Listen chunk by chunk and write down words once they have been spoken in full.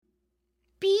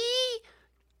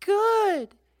good.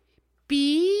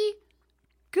 Be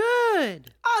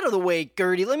good. Out of the way,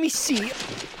 Gertie. Let me see.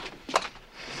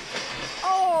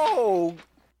 Oh,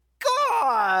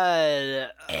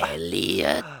 God.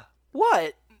 Elliot.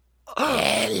 What?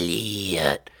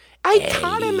 Elliot. I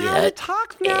taught him how to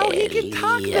talk now. He can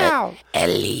talk now.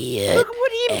 Elliot. Look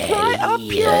what he brought up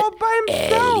here all by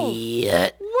himself.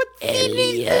 Elliot. What's he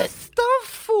need this stuff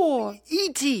for?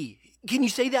 E.T. Can you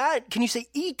say that? Can you say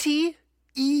E.T.?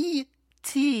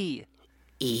 E.T.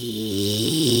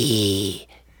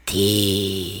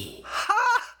 E.T.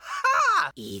 Ha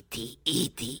ha! E.T.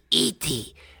 E.T.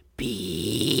 E.T.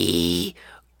 Be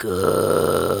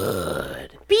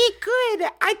good. Be good.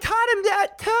 I taught him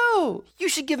that too. You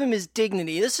should give him his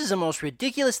dignity. This is the most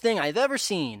ridiculous thing I've ever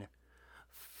seen.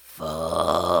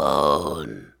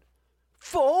 Phone.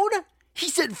 Phone? He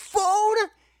said phone?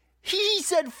 He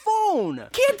said phone.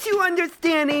 Can't you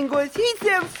understand English? He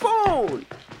said phone.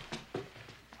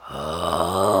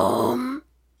 Home.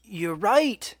 You're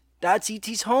right. That's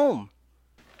E.T.'s home.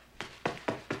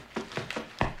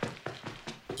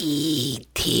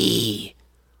 E.T.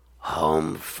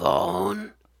 Home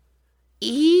phone.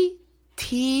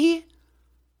 E.T.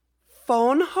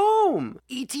 phone home.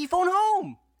 E.T. phone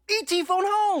home. E.T. phone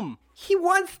home. He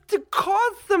wants to call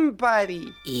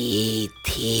somebody.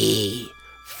 E.T.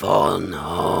 phone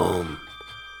home.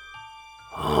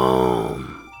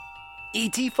 Home.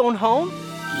 E.T. phone home?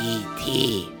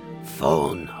 E.T.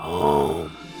 phone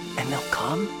home. And they'll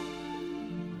come?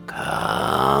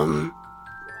 Come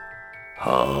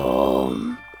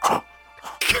home.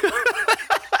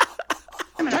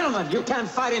 Gentlemen, you can't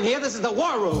fight in here. This is the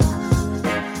war room.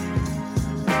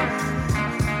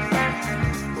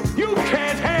 You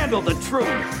can't handle the truth.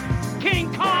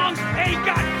 King Kong ain't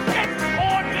got shit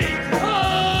on me. I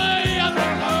am the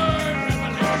third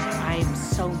revolution. I am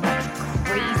so much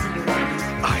crazier than you.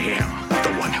 I am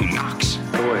the one who knocks.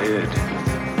 Go ahead.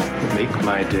 Make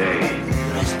my day.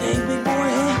 Nice thing, big boy,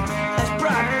 huh? That's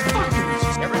Brad. Fuck you.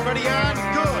 Everybody on?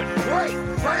 Good. Great.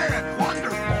 Grand.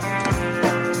 Wonderful.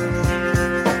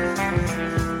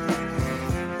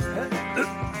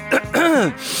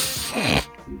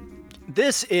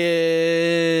 This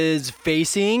is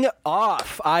Facing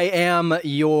Off. I am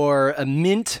your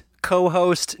mint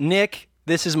co-host, Nick.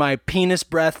 This is my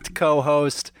penis-breathed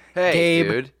co-host, Hey,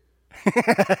 Gabe. dude.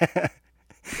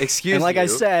 Excuse me. And like I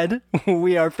said,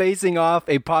 we are Facing Off,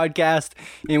 a podcast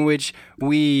in which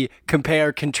we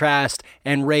compare, contrast,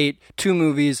 and rate two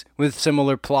movies with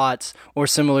similar plots or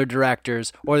similar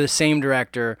directors or the same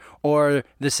director or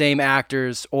the same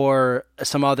actors or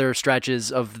some other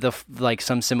stretches of the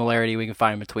some similarity we can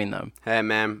find between them. Hey,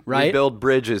 man. Right? We build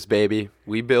bridges, baby.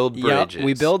 We build bridges. Yep,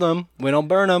 we build them. We don't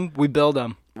burn them. We build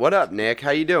them. What up, Nick?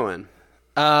 How you doing?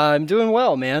 I'm doing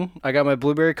well, man. I got my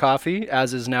blueberry coffee,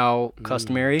 as is now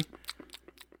customary.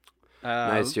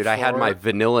 Nice, dude. I had my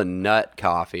vanilla nut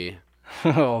coffee.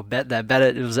 Oh, bet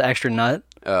it was extra nut.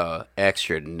 Oh,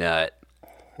 extra nut.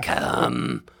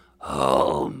 Come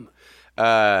home.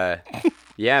 Yeah,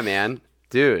 man.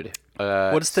 Dude.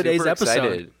 What's today's super episode?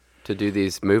 Excited to do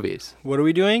these movies. What are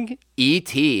we doing?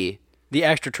 E.T. The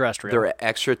extraterrestrial. They're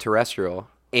extraterrestrial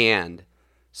and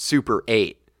Super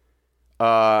 8.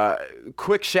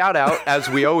 Quick shout out, as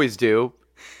we always do.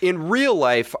 In real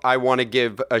life, I want to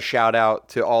give a shout out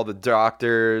to all the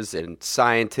doctors and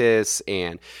scientists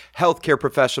and healthcare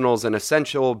professionals and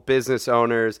essential business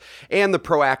owners and the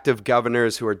proactive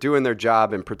governors who are doing their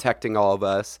job and protecting all of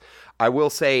us. I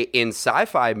will say in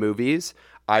sci-fi movies,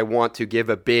 I want to give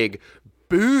a big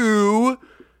boo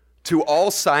to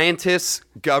all scientists,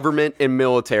 government, and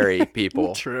military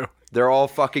people. True. They're all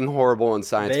fucking horrible in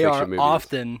science They fiction are movies.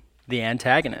 often the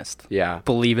antagonist. Yeah.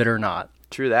 Believe it or not.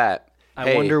 True that.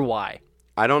 I wonder why.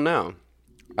 I don't know.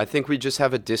 I think we just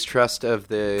have a distrust of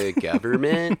the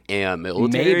government and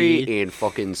military Maybe. and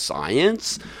fucking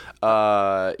science.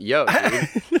 Yo, dude,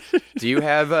 do you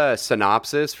have a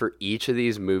synopsis for each of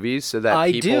these movies so that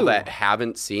I people do. that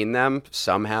haven't seen them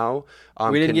somehow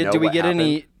We didn't can get. know Do we what get happened?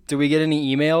 any? Do we get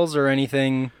any emails or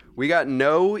anything? We got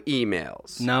no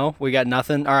emails. No, we got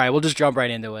nothing. All right, we'll just jump right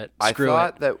into it. Screw I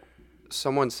thought it. that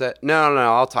someone said no.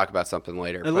 I'll talk about something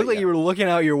later. It looked like you were looking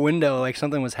out your window, like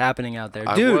something was happening out there,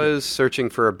 dude. I was searching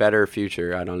for a better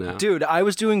future. I don't know. Dude, I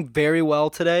was doing very well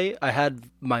today. I had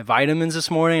my vitamins this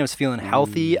morning. I was feeling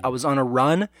healthy. I was on a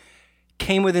run.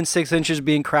 Came within 6 inches of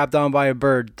being crapped on by a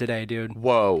bird today, dude.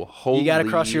 Whoa, holy You got to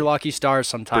cross your lucky stars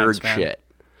sometimes, bird man. shit.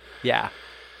 Yeah.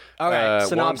 All right, Well, I'm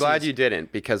synopsis. glad you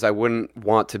didn't, because I wouldn't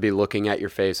want to be looking at your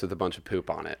face with a bunch of poop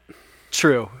on it.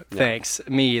 True. Thanks.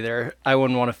 Me either. I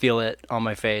wouldn't want to feel it on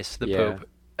my face, the Yeah. poop.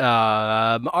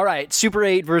 All right, Super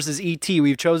 8 versus E.T.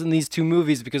 We've chosen these two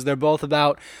movies because they're both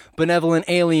about benevolent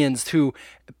aliens who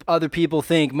other people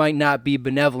think might not be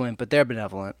benevolent, but they're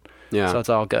benevolent. Yeah. So it's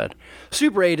all good.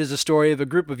 Super 8 is a story of a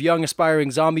group of young aspiring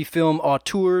zombie film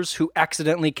auteurs who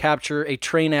accidentally capture a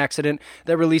train accident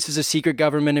that releases a secret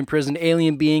government imprisoned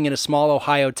alien being in a small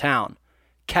Ohio town.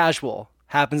 Casual.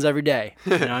 Happens every day.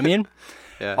 You know what I mean?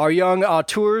 Yeah. Our young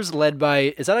auteurs, led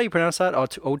by, is that how you pronounce that?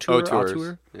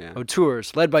 Auteurs. Yeah.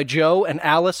 Auteurs, led by Joe and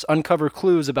Alice, uncover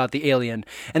clues about the alien,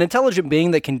 an intelligent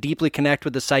being that can deeply connect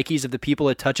with the psyches of the people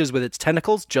it touches with its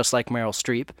tentacles, just like Meryl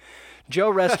Streep.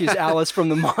 Joe rescues Alice from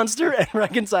the monster and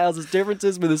reconciles his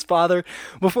differences with his father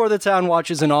before the town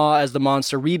watches in awe as the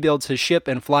monster rebuilds his ship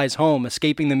and flies home,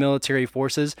 escaping the military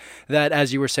forces that,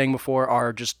 as you were saying before,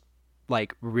 are just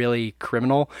like really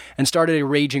criminal, and started a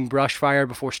raging brush fire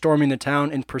before storming the town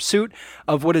in pursuit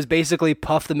of what is basically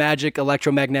Puff the Magic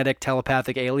electromagnetic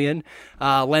telepathic alien.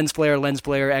 Lens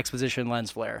flare, exposition,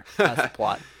 lens flare. That's the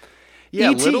plot.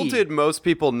 Yeah, E.T. little did most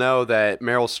people know that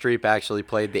Meryl Streep actually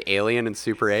played the alien in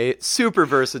Super 8. Super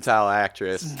versatile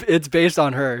actress. It's based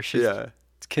on her. She Yeah.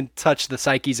 can touch the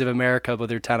psyches of America with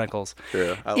her tentacles.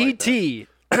 True. I like E.T.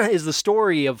 is the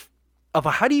story of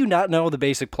how do you not know the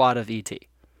basic plot of E.T.?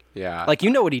 Yeah. Like, you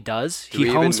know what he does. Do He we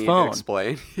even homes need phone. to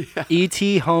explain? Yeah.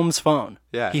 E.T. homes phone.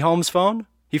 Yeah. He homes phone.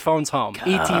 He phones home.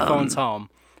 E.T. phones home.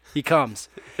 He comes.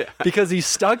 Because he's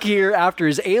stuck here after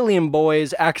his alien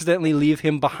boys accidentally leave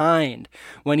him behind.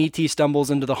 When E.T. stumbles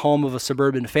into the home of a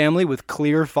suburban family with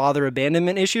clear father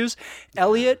abandonment issues,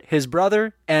 Elliot, his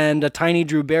brother, and a tiny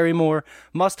Drew Barrymore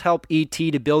must help E.T.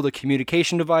 to build a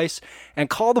communication device and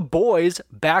call the boys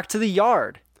back to the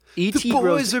yard. E.T. The boys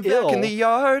grows are ill. back in the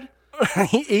yard.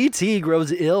 E.T.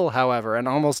 grows ill, however, and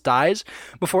almost dies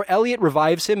before Elliot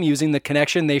revives him using the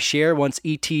connection they share once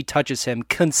E.T. touches him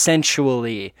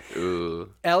consensually. Ooh.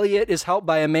 Elliot is helped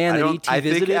by a man that E.T. I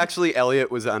visited. think actually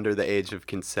Elliot was under the age of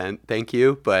consent. Thank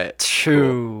you, but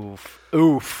Oof.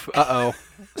 Uh-oh.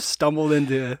 Stumbled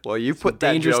into well, you put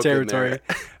that dangerous joke in territory.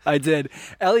 there. I did.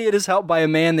 Elliot is helped by a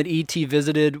man that E.T.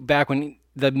 visited back when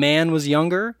the man was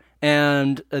younger,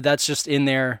 and that's just in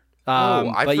there.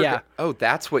 I but forgot. yeah. Oh,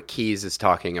 that's what Keys is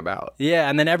talking about. Yeah,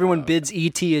 and then everyone bids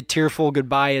E.T. a tearful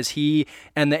goodbye as he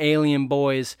and the alien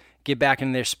boys get back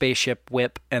in their spaceship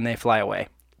whip and they fly away.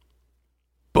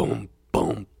 Boom,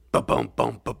 boom, ba-boom,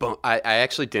 boom, ba-boom. I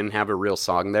actually didn't have a real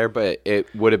song there, but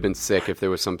it would have been sick if there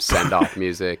was some send-off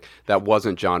music that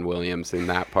wasn't John Williams in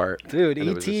that part. Dude, And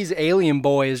it was E.T.'s alien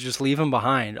boys just leave him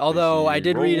behind. Although I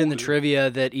did read in the trivia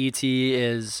that E.T.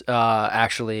 is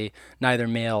actually neither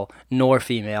male nor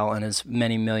female and is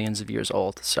many millions of years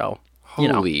old. So, you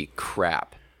know. Holy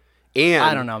crap. And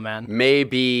I don't know, man.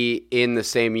 Maybe in the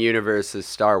same universe as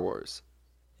Star Wars.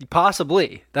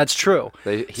 Possibly. That's true.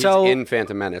 He's in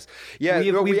Phantom Menace. Yeah,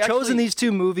 we've chosen these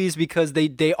two movies because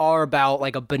they are about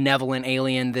like a benevolent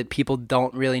alien that people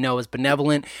don't really know is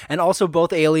benevolent, and also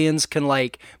both aliens can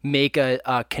like make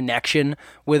a connection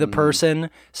with a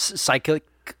person psychically.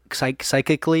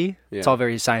 Yeah. It's all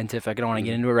very scientific. I don't want to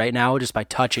get into it right now. Just by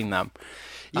touching them.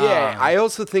 Yeah, I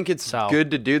also think it's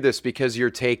good to do this because you're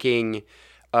taking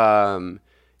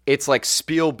it's like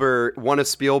Spielberg, one of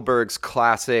Spielberg's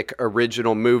classic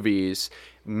original movies,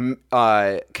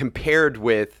 compared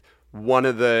with one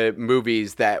of the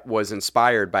movies that was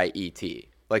inspired by E.T.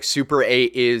 Like Super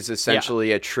 8 is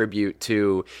essentially a tribute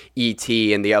to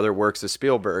E.T. and the other works of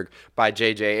Spielberg by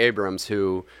J.J. Abrams,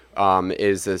 who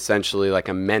is essentially like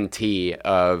a mentee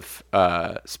of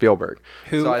Spielberg.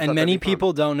 And many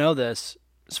people don't know this.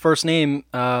 His first name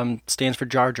stands for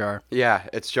Jar Jar. Yeah,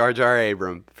 it's Jar Jar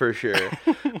Abram, for sure.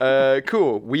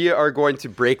 Cool. We are going to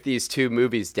break these two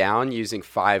movies down using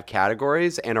 5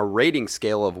 categories and a rating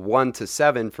scale of 1 to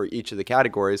 7 for each of the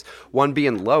categories, 1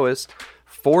 being lowest,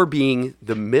 4 being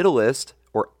the middleest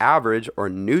or average or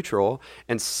neutral,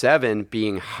 and 7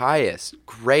 being highest,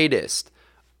 greatest,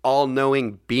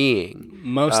 all-knowing being.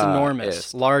 Most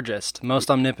enormous, largest, most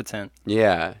omnipotent.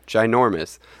 Yeah,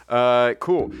 ginormous.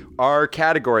 Cool. Our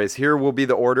categories, here will be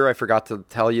the order. I forgot to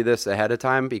tell you this ahead of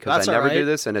time because That's I never all right. do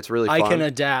this, and it's really fun. I can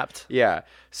adapt. Yeah.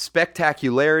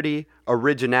 Spectacularity,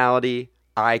 originality,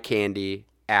 eye candy,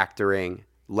 actoring,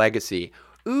 legacy.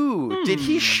 Ooh, did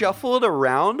he shuffle it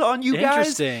around on you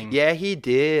guys? Interesting. Yeah, he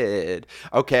did.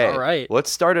 Okay. All right. Let's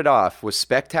start it off with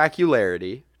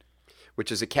spectacularity,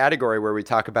 which is a category where we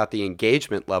talk about the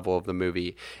engagement level of the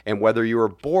movie and whether you were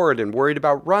bored and worried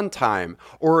about runtime,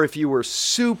 or if you were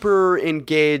super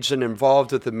engaged and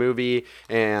involved with the movie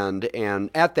and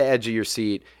at the edge of your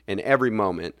seat in every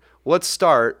moment. Let's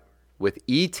start with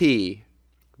E.T.,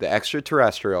 the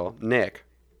extraterrestrial. Nick,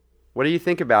 what do you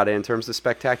think about it in terms of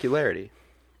spectacularity?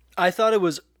 I thought it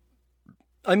was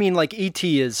I mean, like,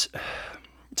 E.T. is...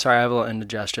 Sorry, I have a little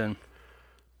indigestion.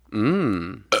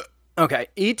 Okay,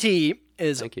 E.T.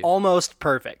 is almost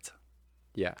perfect.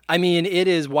 Yeah. I mean, it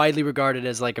is widely regarded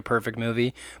as like a perfect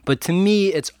movie, but to me,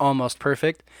 it's almost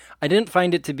perfect. I didn't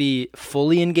find it to be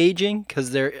fully engaging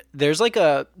because there's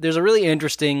a really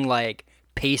interesting like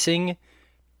pacing.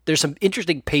 There's some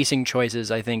interesting pacing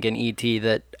choices, I think, in E.T.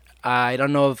 that I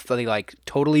don't know if they like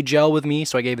totally gel with me,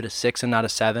 so I gave it a 6 and not a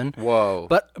 7. Whoa.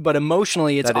 But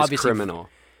emotionally, it's That is obviously criminal.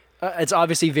 It's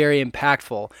obviously very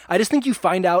impactful. I just think you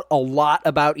find out a lot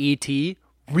about E.T.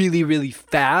 really, really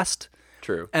fast.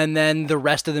 True. And then the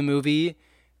rest of the movie,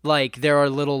 like, there are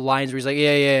little lines where he's like,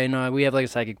 yeah, no, we have, like, a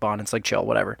psychic bond. It's, like, chill,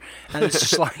 whatever. And it's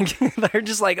just, like, they're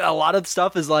just, like, a lot of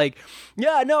stuff is, like,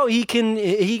 yeah, no, he can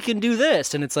do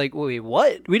this. And it's like, wait,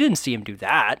 what? We didn't see him do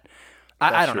that.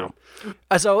 I don't know.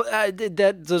 So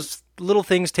those little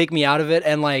things take me out of it.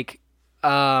 And, like,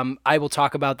 I will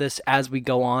talk about this as we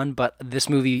go on, but this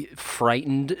movie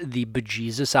frightened the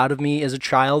bejesus out of me as a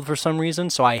child for some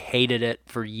reason, so I hated it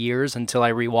for years until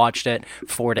I rewatched it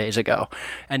 4 days ago.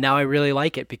 And now I really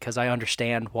like it because I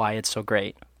understand why it's so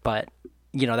great. But,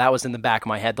 you know, that was in the back of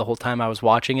my head the whole time I was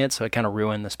watching it, so it kind of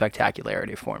ruined the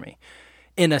spectacularity for me.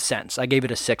 In a sense. I gave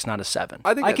it a 6, not a 7.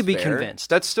 I think I could be fair.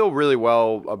 convinced. That's still really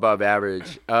well above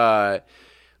average.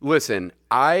 Listen,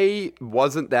 I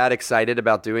wasn't that excited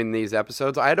about doing these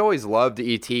episodes. I had always loved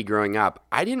E.T. growing up.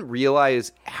 I didn't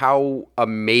realize how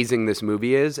amazing this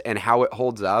movie is and how it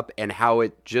holds up and how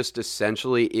it just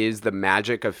essentially is the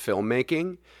magic of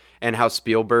filmmaking and how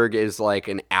Spielberg is like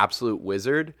an absolute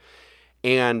wizard.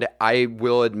 And I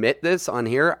will admit this on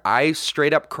here, I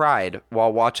straight up cried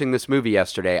while watching this movie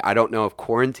yesterday. I don't know if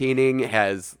quarantining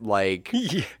has like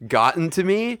gotten to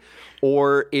me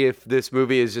or if this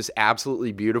movie is just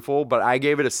absolutely beautiful, but I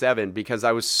gave it a 7 because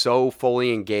I was so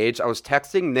fully engaged. I was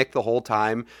texting Nick the whole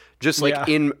time, just like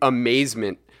in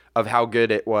amazement of how good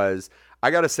it was.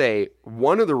 I gotta say,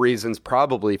 one of the reasons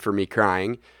probably for me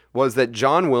crying was that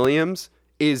John Williams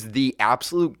is the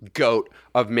absolute GOAT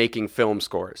of making film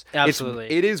scores.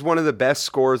 Absolutely. It is one of the best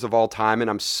scores of all time,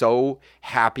 and I'm so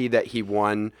happy that he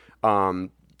won as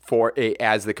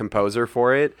the composer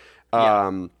for it.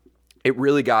 It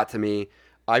really got to me.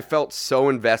 I felt so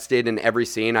invested in every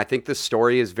scene. I think the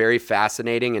story is very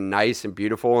fascinating and nice and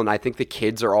beautiful, and I think the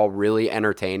kids are all really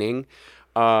entertaining.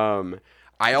 Oh,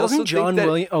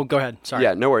 go ahead. Sorry.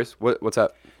 Yeah, no worries. What's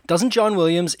up? Doesn't John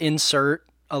Williams insert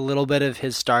a little bit of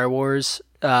his Star Wars?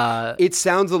 It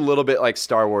sounds a little bit like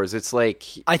Star Wars. It's like...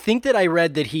 I think that I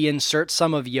read that he inserts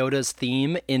some of Yoda's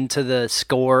theme into the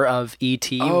score of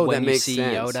E.T. when you see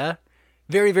Yoda.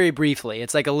 Very, very briefly.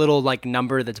 It's like a little like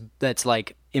number that's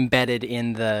like embedded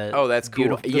in the... Oh, that's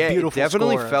cool. It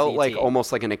definitely felt like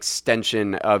almost like an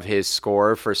extension of his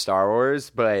score for Star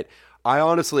Wars, but I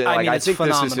honestly... I think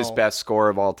phenomenal. This is his best score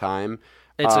of all time.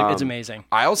 It's amazing.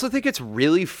 I also think it's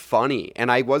really funny,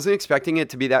 and I wasn't expecting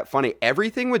it to be that funny.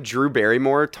 Everything with Drew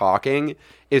Barrymore talking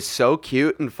is so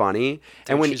cute and funny. Dude,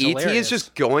 and when E.T. is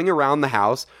just going around the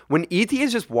house, when E.T.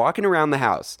 is just walking around the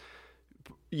house,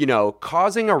 you know,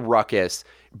 causing a ruckus,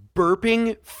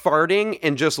 burping, farting,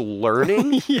 and just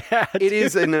learning, it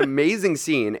is an amazing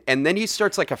scene. And then he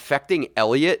starts like affecting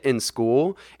Elliot in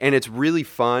school, and it's really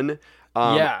fun.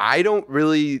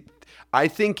 I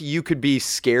think you could be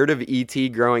scared of E.T.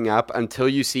 growing up until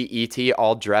you see E.T.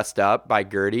 all dressed up by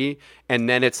Gertie, and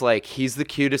then it's like, he's the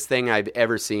cutest thing I've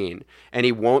ever seen. And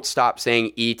he won't stop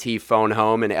saying, E.T. phone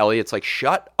home, and Elliot's like,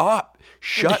 shut up,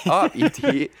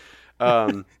 E.T.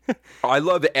 I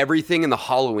love everything in the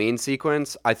Halloween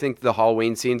sequence. I think the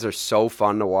Halloween scenes are so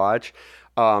fun to watch.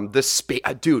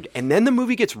 Dude, and then the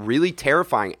movie gets really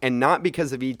terrifying, and not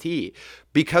because of E.T.,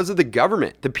 because of the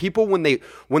government. The people, when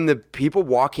the people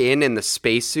walk in the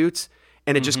spacesuits,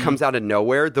 and it just comes out of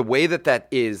nowhere, the way that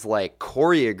is like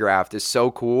choreographed is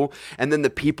so cool. And then the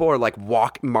people are like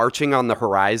marching on the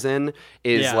horizon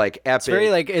is like epic. It's very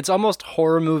like, it's almost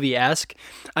horror movie-esque.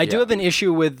 I do have an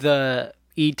issue with the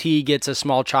E.T. gets a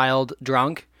small child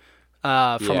drunk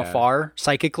from afar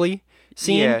psychically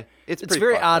scene. Yeah, it's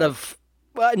very out of...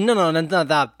 No, not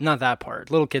that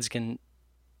part. Little kids can...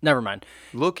 Never mind.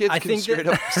 Little kids can straight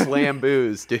up slam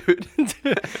booze, dude.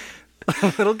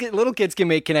 little kids can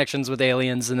make connections with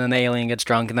aliens, and then the alien gets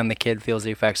drunk, and then the kid feels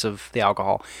the effects of the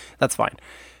alcohol. That's fine.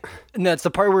 And that's the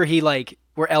part where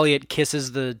where Elliot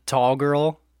kisses the tall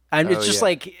girl, and it's just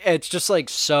like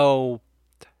so...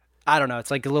 I don't know. It's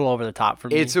like a little over the top for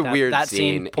me. It's a weird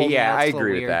scene. Yeah, I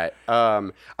agree with that.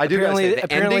 I do apparently, the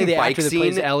apparently the actor that scene...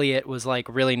 plays Elliot was like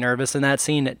really nervous in that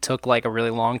scene. It took like a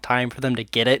really long time for them to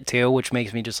get it too, which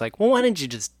makes me just like, well,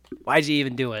 why'd you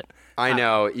even do it? I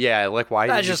know. Yeah, like why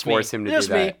did That's you just force me. him to Just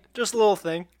do that? me. Just a little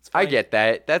thing. It's I fine. get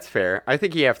that. That's fair. I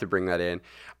think you have to bring that in.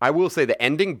 I will say the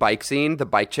ending bike scene, the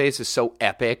bike chase is so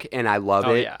epic and I love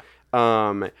it. Yeah.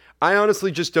 I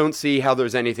honestly just don't see how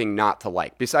there's anything not to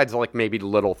like besides like maybe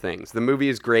little things. The movie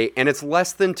is great and it's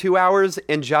less than 2 hours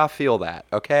and Ja feel that,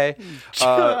 okay?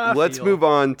 Let's feel. move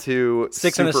on to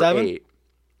 6 and a Super 7? 8.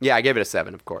 Yeah, I gave it a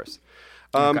 7, of course.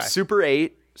 Okay. Super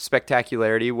 8,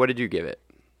 Spectacularity. What did you give it?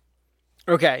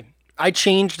 Okay. I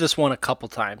changed this one a couple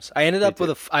times. I ended up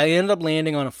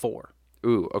landing on a 4.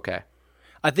 Ooh, okay.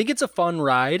 I think it's a fun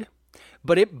ride,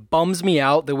 but it bums me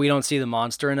out that we don't see the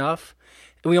monster enough.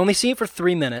 We only see it for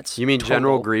 3 minutes. You mean total.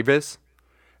 General Grievous?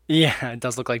 Yeah, it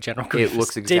does look like General Grievous. It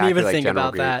looks exactly Didn't even like think General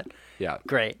about that. Yeah.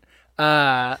 Great.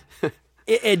 That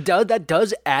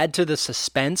does add to the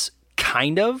suspense,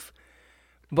 kind of,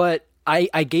 but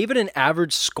I gave it an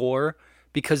average score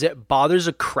because it bothers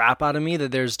the crap out of me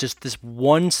that there's just this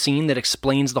one scene that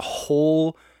explains the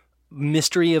whole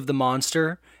mystery of the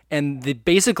monster and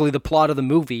basically the plot of the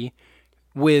movie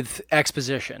with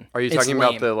exposition. Are you It's talking lame.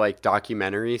 about the like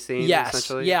documentary scene? Yes,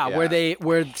 essentially? yeah,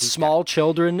 where small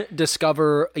children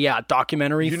discover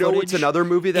documentary You know footage. what's another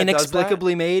movie that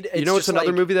inexplicably does that? made? You know what's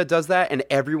another movie that does that, and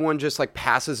everyone just like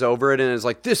passes over it and is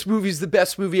like, "This movie's the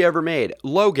best movie ever made."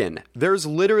 Logan. There's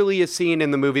literally a scene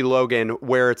in the movie Logan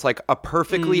where it's like a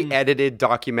perfectly edited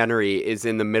documentary is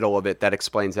in the middle of it that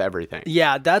explains everything.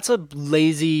 Yeah, that's a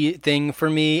lazy thing for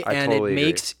me, I and totally it agree.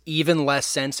 makes even less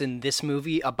sense in this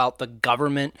movie about the government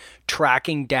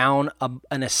tracking down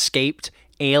an escaped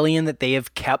alien that they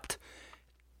have kept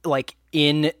like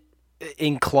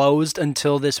enclosed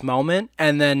until this moment,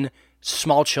 and then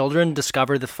small children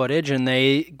discover the footage and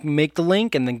they make the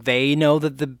link, and then they know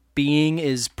that the being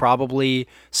is probably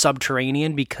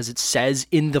subterranean because it says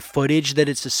in the footage that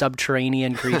it's a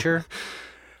subterranean creature.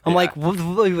 I'm like,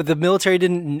 the military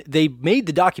they made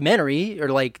the documentary, or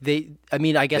like I guess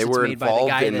They it's were made by the involved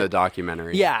guy in that, the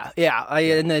documentary. yeah,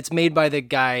 and it's made by the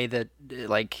guy that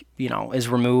like, is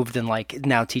removed and like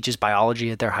now teaches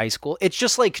biology at their high school. It's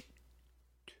just like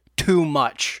too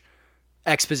much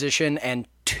exposition and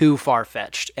too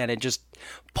far-fetched, and it just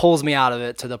pulls me out of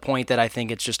it to the point that I think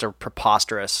it's just a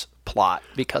preposterous plot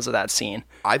because of that scene.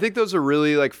 I think those are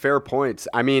really like fair points.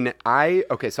 I mean,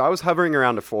 so I was hovering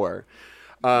around a 4.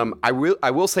 I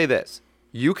will say this.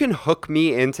 You can hook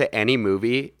me into any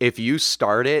movie if you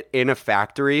start it in a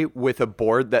factory with a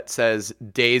board that says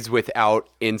days without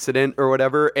incident or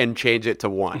whatever and change it to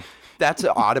 1. That's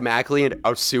automatically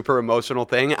a super emotional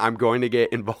thing. I'm going to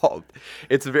get involved.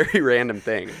 It's a very random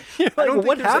thing. I don't think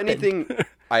what there's happened? anything.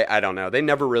 I don't know. They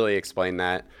never really explain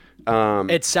that.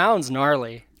 It sounds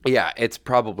gnarly. Yeah, it's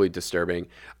probably disturbing.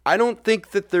 I don't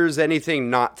think that there's anything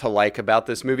not to like about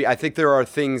this movie. I think there are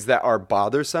things that are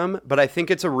bothersome, but I think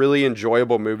it's a really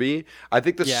enjoyable movie. I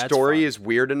think the Yeah, it's story fun. is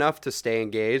weird enough to stay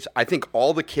engaged. I think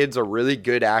all the kids are really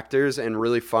good actors and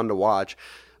really fun to watch.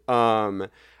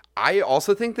 I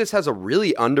also think this has a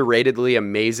really underratedly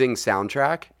amazing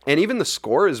soundtrack, and even the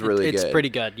score is really good. It's pretty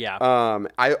good, yeah.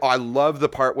 I love the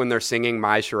part when they're singing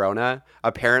My Sharona.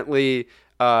 Apparently,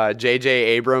 J.J.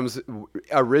 Abrams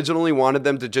originally wanted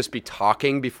them to just be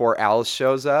talking before Alice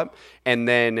shows up, and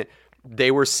then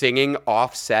they were singing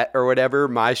off-set or whatever,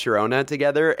 My Sharona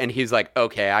together, and he's like,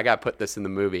 okay, I got to put this in the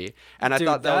movie. And I Dude,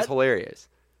 thought that was hilarious.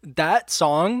 That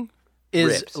song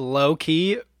is Rips.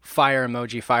 low-key fire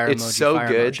emoji, fire emoji, It's so fire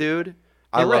good, emoji. dude.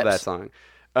 I It love rips. that song.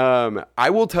 I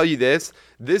will tell you this.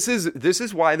 This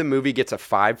is why the movie gets a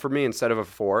 5 for me instead of a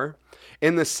 4.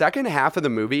 In the second half of the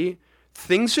movie,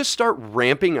 things just start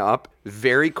ramping up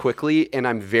very quickly, and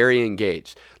I'm very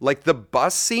engaged. Like the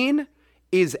bus scene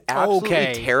is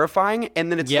absolutely terrifying,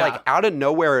 and then it's Yeah. like out of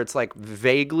nowhere, it's like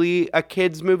vaguely a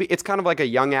kid's movie. It's kind of like a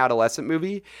young adolescent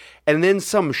movie, and then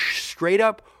some straight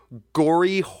up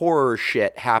gory horror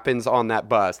shit happens on that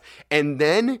bus, and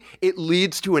then it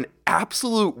leads to an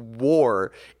absolute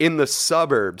war in the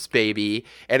suburbs, baby,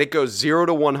 and it goes 0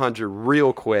 to 100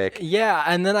 real quick. Yeah,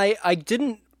 and then I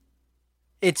didn't.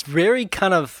 It's very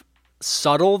kind of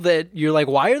subtle that you're like,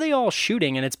 why are they all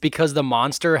shooting? And it's because the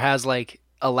monster has like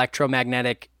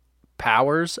electromagnetic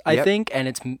powers, I Yep. think,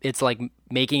 and it's like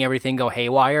making everything go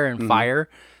haywire and fire.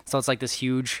 So it's like this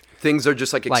huge, Things are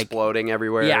just like exploding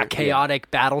everywhere.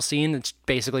 chaotic battle scene. It's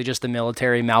basically just the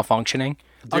military malfunctioning.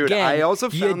 Dude, Again, I also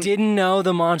you found- didn't know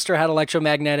the monster had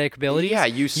electromagnetic abilities. Yeah,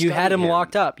 you had studied him him.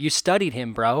 locked up. You studied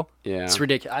him, bro. Yeah. It's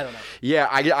ridiculous. I don't know. Yeah,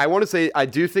 I want to say I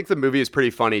do think the movie is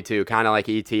pretty funny too, kind of like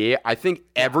E.T. I think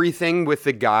everything with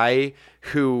the guy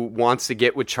who wants to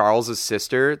get with Charles's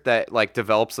sister that like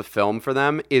develops a film for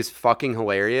them is fucking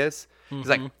hilarious. He's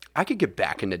like, I could get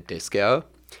back into disco.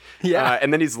 Yeah.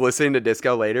 And then he's listening to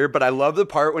disco later. But I love the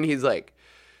part when he's like,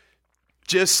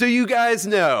 just so you guys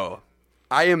know,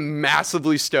 I am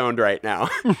massively stoned right now.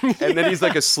 And then he's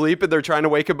like asleep and they're trying to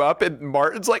wake him up. And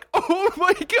Martin's like, oh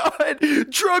my God,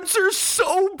 drugs are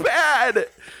so bad.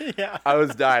 Yeah. I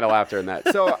was dying of laughter in that.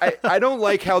 So I don't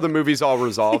like how the movie's all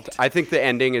resolved. I think the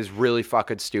ending is really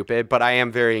fucking stupid, but I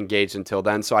am very engaged until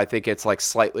then. So I think it's like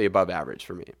slightly above average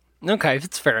for me. Okay,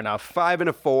 it's fair enough. 5 and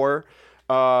a 4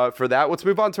 for that. Let's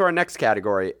move on to our next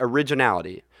category,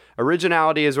 originality.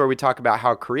 Originality is where we talk about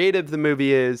how creative the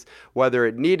movie is, whether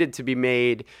it needed to be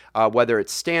made, whether it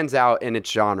stands out in its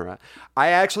genre.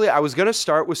 I was going to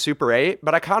start with Super 8,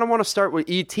 but I kind of want to start with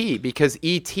E.T. because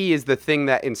E.T. is the thing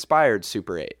that inspired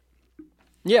Super 8.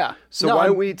 Yeah. So why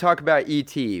don't we talk about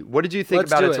E.T.? What did you think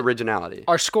about its originality?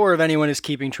 Our score, if anyone is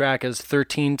keeping track, is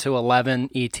 13-11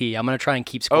 E.T. I'm going to try and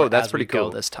keep score that's as pretty we go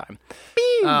cool. this time.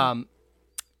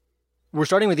 We're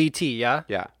starting with E.T., yeah?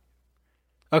 Yeah.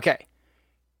 Okay.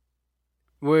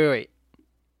 Wait.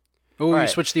 Oh, we right.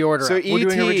 switched the order. So up. We're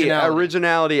doing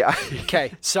originality.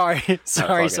 Okay, Sorry.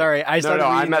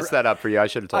 I messed that up for you. I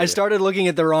should have told you. I started looking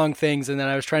at the wrong things, and then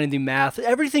I was trying to do math.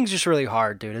 Everything's just really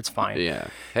hard, dude. It's fine. Yeah.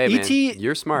 Hey, E.T., man,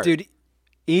 you're smart. Dude,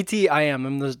 E.T., I am.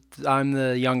 I'm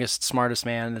the youngest, smartest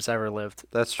man that's ever lived.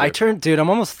 That's true. I'm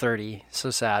almost 30. So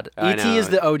sad. I E.T. know, is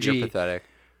the OG. You're pathetic.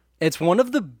 It's one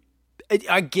of the...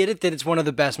 I get it that it's one of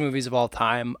the best movies of all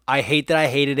time. I hate that I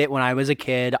hated it when I was a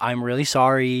kid. I'm really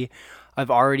sorry. I've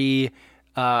already...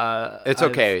 It's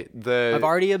okay. I've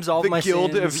already absolved my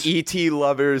sins. The Guild of ET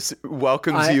lovers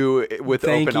welcomes you with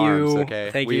open arms.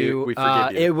 Okay, Thank you. We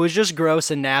forgive you. It was just gross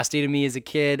and nasty to me as a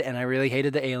kid, and I really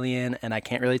hated the alien, and I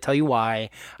can't really tell you why.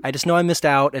 I just know I missed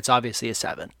out. It's obviously a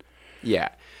 7. Yeah.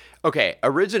 Okay.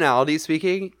 Originality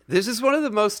speaking, this is one of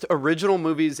the most original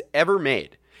movies ever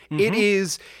made. Mm-hmm. It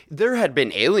is. There had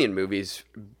been alien movies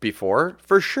before,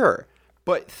 for sure.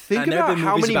 But think about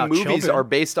how many movies are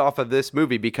based off of this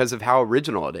movie because of how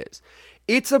original it is.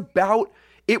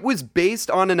 It was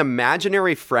based on an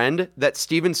imaginary friend that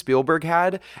Steven Spielberg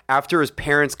had after his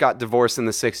parents got divorced in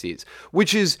the 60s,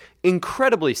 which is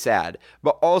incredibly sad,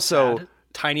 but also...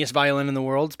 Tiniest violin in the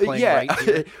world playing right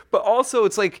here. But also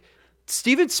it's like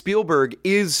Steven Spielberg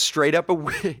is straight up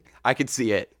I could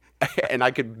see it. And I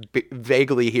could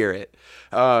vaguely hear it.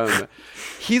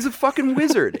 He's a fucking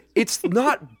wizard. It's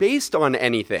not based on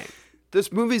anything.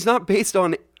 This movie's not based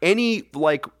on any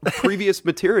previous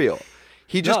material.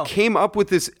 He just came up with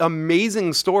this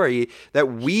amazing story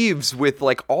that weaves with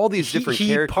all these different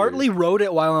characters. He partly wrote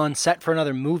it while on set for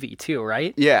another movie too,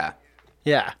 right? Yeah.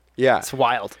 Yeah. Yeah. It's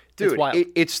wild. Dude,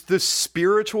 it's the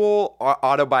spiritual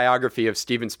autobiography of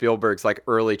Steven Spielberg's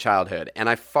early childhood, and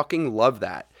I fucking love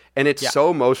that. And it's so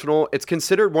emotional. It's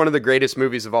considered one of the greatest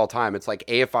movies of all time. It's like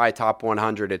AFI Top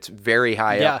 100. It's very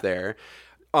high up there.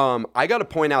 I got to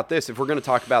point out this, if we're going to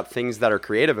talk about things that are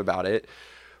creative about it,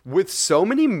 with so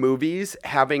many movies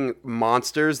having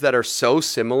monsters that are so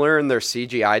similar in their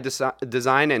CGI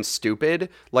design and stupid,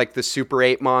 like the Super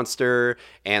 8 monster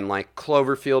and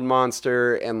Cloverfield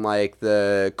monster and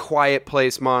the Quiet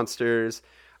Place monsters,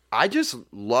 I just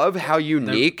love how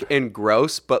unique and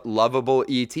gross but lovable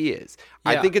E.T. is.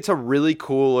 Yeah. I think it's a really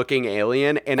cool looking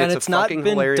alien, and it's a fucking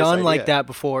hilarious idea. Not been done like that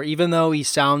before, even though he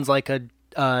sounds like a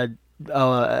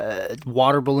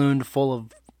water balloon full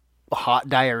of hot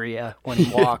diarrhea when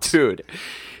he walks. Dude.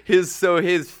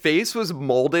 His face was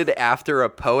molded after a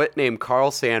poet named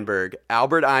Carl Sandburg,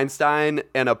 Albert Einstein,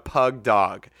 and a pug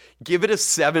dog. Give it a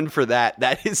 7 for that.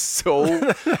 That is so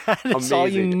That's amazing. all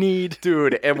you need.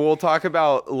 Dude, and we'll talk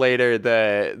about later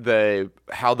the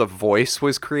how the voice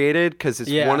was created, because it's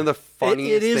one of the funniest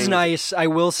things. It is things. nice. I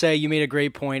will say you made a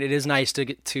great point. It is nice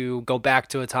to go back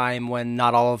to a time when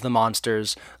not all of the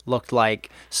monsters looked like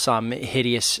some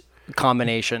hideous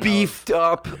combination beefed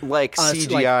up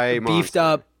CGI monsters. Beefed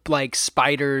up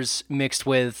spiders mixed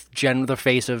with the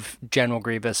face of General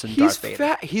Grievous and Darth Vader.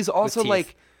 Fat. He's also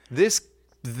this.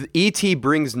 E.T.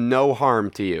 brings no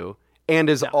harm to you and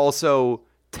is also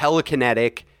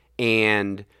telekinetic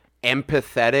and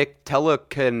empathetic,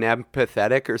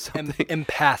 telekinempathetic or something.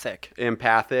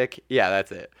 Empathic. Yeah,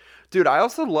 that's it. Dude, I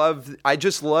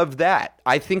just love that.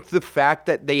 I think the fact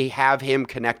that they have him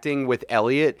connecting with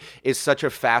Elliot is such a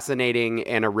fascinating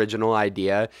and original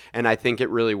idea, and I think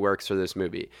it really works for this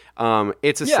movie.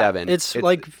 It's a 7.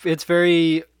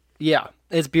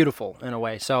 It's beautiful in a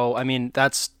way. So, I mean,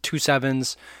 that's 2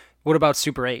 7s. What about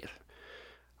Super 8?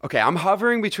 Okay, I'm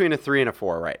hovering between a 3 and a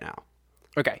 4 right now.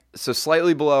 Okay. So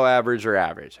slightly below average or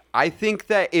average. I think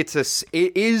that it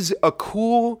is a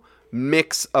cool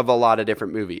mix of a lot of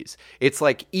different movies. It's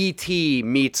like E.T.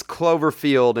 meets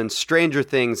Cloverfield and Stranger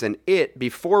Things and It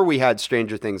before we had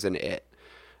Stranger Things and It.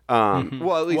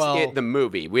 Well, at least It, the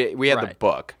movie. We had the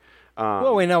book.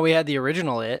 Well, we know we had the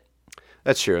original It.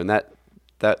 That's true, and that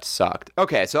sucked.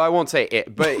 Okay, so I won't say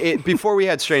It, but before we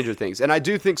had Stranger Things. And I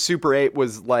do think Super 8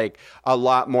 was like a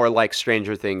lot more like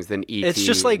Stranger Things than E.T. It's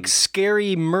just like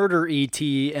scary murder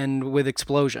E.T. and with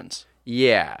explosions.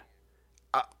 Yeah.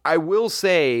 I will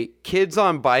say Kids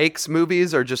on Bikes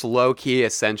movies are just low-key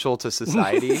essential to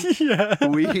society. Yeah.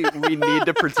 We need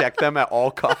to protect them at all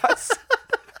costs.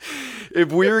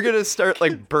 If we were going to start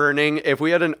like burning, if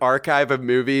we had an archive of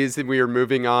movies and we were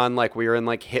moving on, like we were in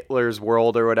like Hitler's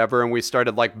world or whatever, and we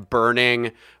started like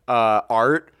burning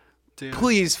art, dude,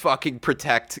 please fucking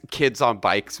protect Kids on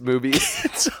Bikes movies.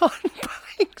 Kids on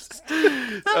Bikes.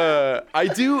 I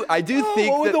do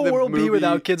think what would that the world movie... be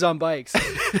without Kids on Bikes?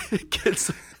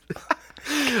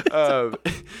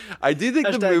 I do think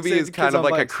the movie is kind of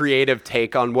like a creative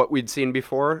take on what we'd seen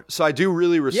before. So I do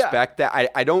really respect that.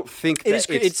 I don't think that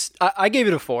it's I gave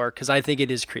it a 4 because I think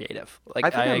it is creative. Like, I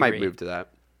think I might move to that.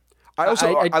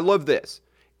 I love this.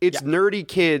 It's nerdy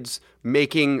kids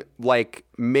making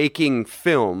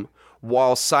film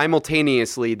while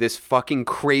simultaneously this fucking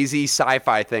crazy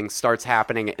sci-fi thing starts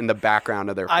happening in the background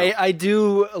of their film. I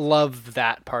do love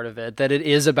that part of it, that it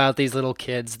is about these little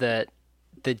kids that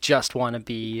just want to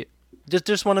be,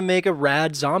 just want to make a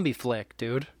rad zombie flick,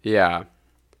 dude. Yeah.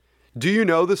 Do you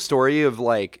know the story of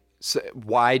like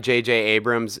why J.J.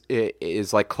 Abrams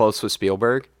is like close with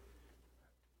Spielberg?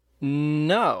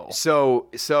 No. So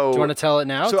do you want to tell it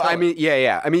now? So I mean,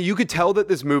 yeah. I mean, you could tell that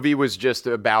this movie was just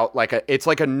about it's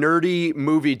like a nerdy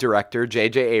movie director,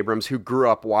 J.J. Abrams, who grew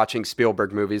up watching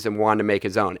Spielberg movies and wanted to make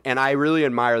his own. And I really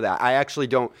admire that. I actually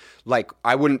don't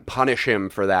I wouldn't punish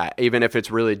him for that, even if it's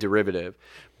really derivative.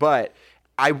 But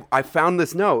I found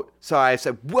this note, so I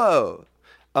said, whoa.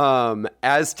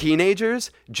 As teenagers,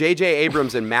 J.J.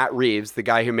 Abrams and Matt Reeves, the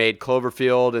guy who made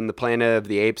Cloverfield and the Planet of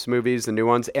the Apes movies, the new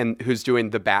ones, and who's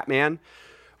doing the Batman,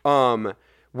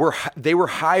 they were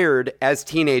hired as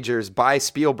teenagers by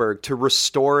Spielberg to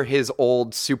restore his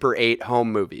old Super 8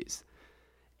 home movies.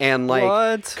 And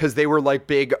because they were like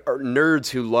big nerds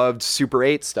who loved Super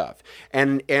 8 stuff.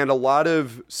 And a lot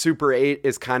of Super 8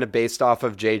 is kind of based off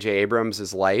of J.J.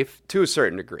 Abrams' life to a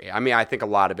certain degree. I mean, I think a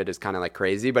lot of it is kind of like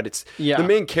crazy, but it's the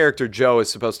main character, Joe,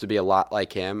 is supposed to be a lot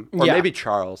like him. Or maybe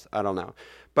Charles. I don't know.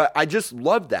 But I just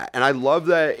love that. And I love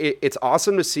that it's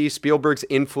awesome to see Spielberg's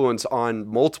influence on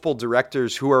multiple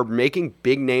directors who are making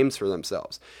big names for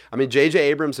themselves. I mean, J.J.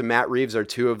 Abrams and Matt Reeves are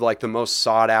two of like the most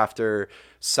sought after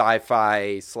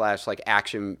sci-fi / like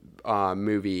action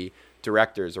movie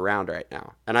directors around right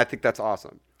now. And I think that's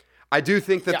awesome. I do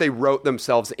think that they wrote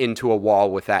themselves into a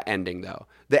wall with that ending, though.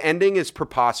 The ending is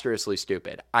preposterously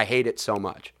stupid. I hate it so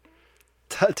much.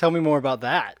 Tell me more about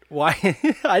that. Why?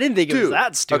 I didn't think it was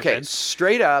that stupid. Okay,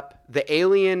 straight up, the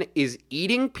alien is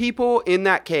eating people in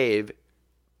that cave,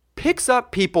 picks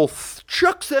up people,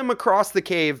 chucks them across the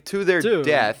cave to their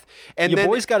death. And your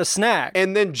boy's got a snack.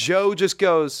 And then Joe just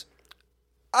goes,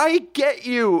 I get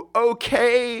you,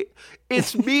 okay?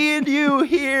 It's me and you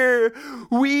here.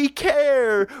 We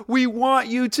care. We want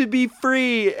you to be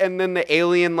free. And then the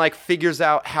alien figures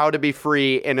out how to be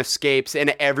free and escapes,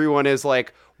 and everyone is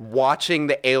watching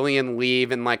the alien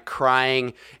leave and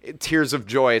crying tears of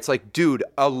joy. It's like, dude,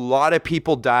 a lot of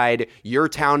people died. Your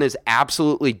town is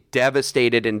absolutely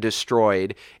devastated and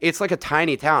destroyed. It's like a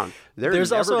tiny town.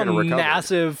 There's also a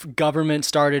massive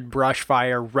government-started brush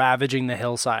fire ravaging the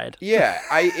hillside. Yeah,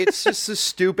 it's just so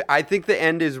stupid. I think the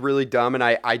end is really dumb, and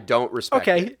I don't respect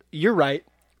it. Okay, you're right.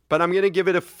 But I'm going to give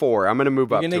it a 4. I'm going to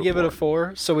move up to a 4. You're going to give it a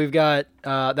 4? So we've got,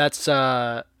 that's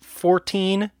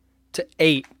 14 to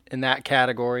 8 in that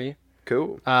category.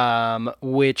 Cool.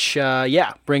 Which,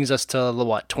 brings us to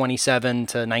what, 27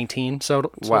 to 19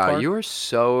 so wow, far? You are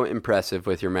so impressive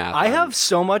with your math. I have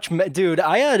so much, dude,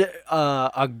 I had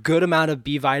a good amount of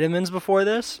B vitamins before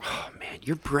this. Oh, man,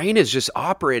 your brain is just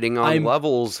operating on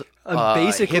levels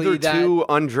basically hitherto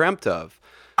undreamt of.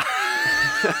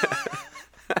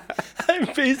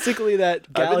 I'm basically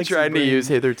that galaxy I've been trying brain. to use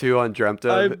hitherto undreamt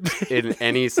of in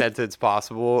any sentence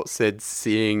possible since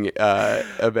seeing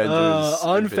Avengers.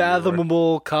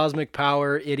 Unfathomable cosmic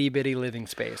power, itty bitty living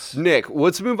space. Nick,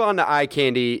 let's move on to Eye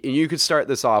Candy, and you could start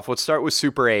this off. Let's start with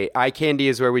Super 8. Eye Candy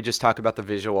is where we just talk about the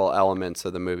visual elements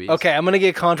of the movies. Okay, I'm going to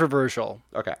get controversial.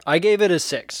 Okay. I gave it a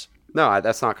 6. No,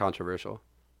 that's not controversial.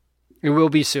 It will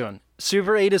be soon.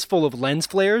 Super 8 is full of lens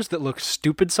flares that look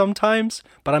stupid sometimes,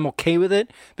 but I'm okay with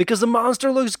it because the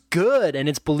monster looks good and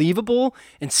it's believable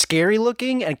and scary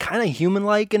looking and kind of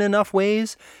human-like in enough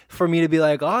ways for me to be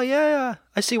like, oh yeah,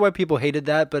 I see why people hated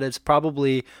that, but it's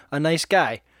probably a nice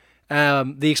guy.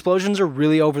 The explosions are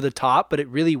really over the top, but it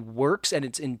really works and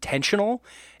it's intentional,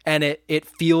 and it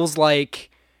feels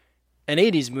like an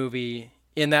 80s movie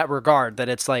in that regard, that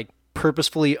it's like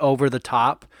purposefully over the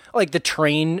top, like the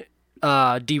train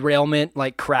derailment,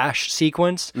 like crash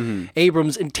sequence.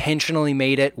 Abrams intentionally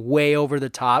made it way over the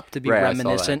top to be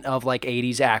reminiscent of like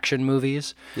 80s action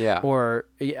movies. Yeah. Or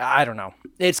I don't know.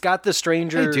 It's got the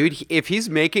stranger. Hey, dude, if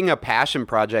he's making a passion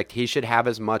project, he should have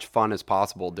as much fun as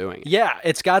possible doing it. Yeah,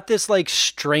 it's got this like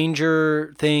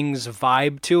Stranger Things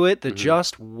vibe to it that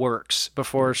just works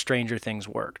before Stranger Things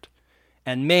worked.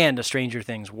 And man, does Stranger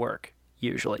Things work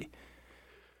usually.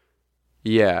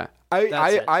 Yeah.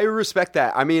 I respect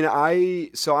that. I mean,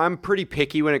 I'm pretty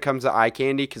picky when it comes to eye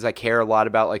candy because I care a lot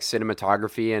about like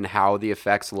cinematography and how the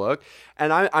effects look.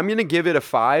 And I'm going to give it a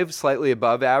 5, slightly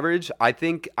above average. I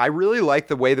think I really like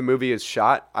the way the movie is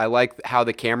shot. I like how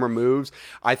the camera moves.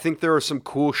 I think there are some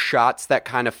cool shots that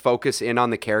kind of focus in on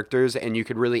the characters and you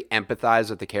could really empathize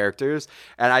with the characters.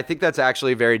 And I think that's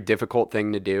actually a very difficult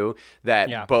thing to do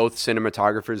that both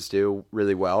cinematographers do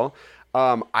really well.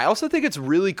 I also think it's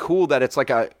really cool that it's like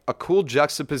a cool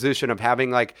juxtaposition of having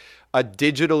like a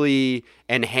digitally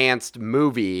enhanced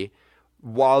movie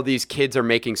while these kids are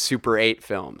making Super 8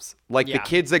 films. Like the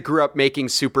kids that grew up making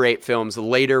Super 8 films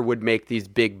later would make these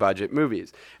big budget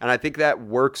movies. And I think that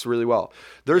works really well.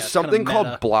 There's something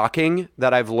called blocking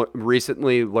that I've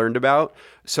recently learned about.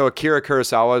 So Akira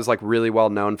Kurosawa is like really well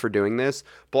known for doing this.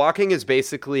 Blocking is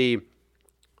basically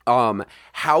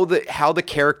how the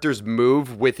characters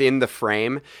move within the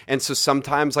frame. And so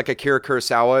sometimes like Akira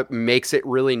Kurosawa makes it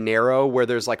really narrow where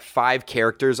there's like 5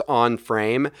 characters on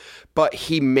frame, but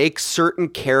he makes certain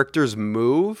characters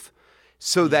move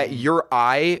so that your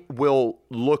eye will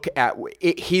look at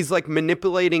it. He's like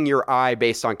manipulating your eye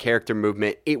based on character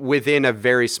movement within a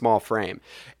very small frame.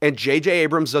 And J.J.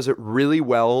 Abrams does it really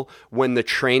well when the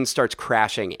train starts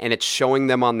crashing and it's showing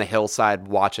them on the hillside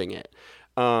watching it.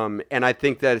 And I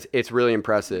think that it's really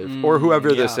impressive, or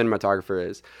whoever the cinematographer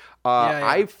is.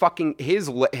 I fucking his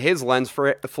lens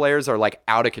flares are like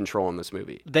out of control in this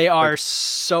movie. They are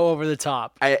so over the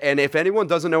top. And if anyone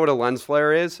doesn't know what a lens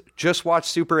flare is, just watch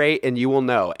Super 8 and you will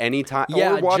know. Anytime,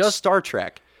 or watch Star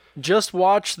Trek. Just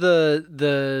watch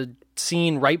the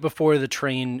scene right before the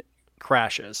train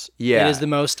crashes. Yeah. It is the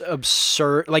most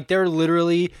absurd. Like there are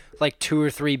literally like 2 or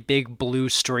 3 big blue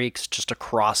streaks just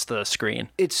across the screen.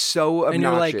 It's so obnoxious. And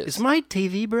you're like, is my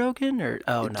TV broken? Or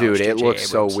no, dude, it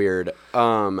looks Abrams. so weird.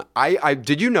 I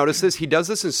did you notice this? He does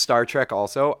this in Star Trek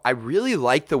also. I really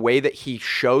like the way that he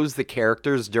shows the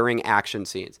characters during action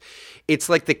scenes. It's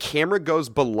like the camera goes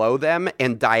below them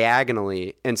and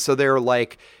diagonally, and so they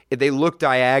look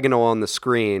diagonal on the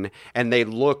screen, and they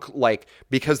look like,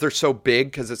 because they're so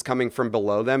big, because it's coming from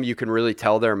below them, you can really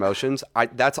tell their emotions.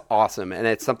 That's awesome, and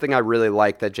it's something I really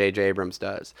like that J.J. Abrams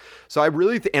does. So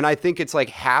I think it's like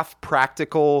half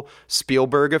practical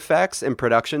Spielberg effects and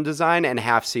production design and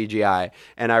half CGI,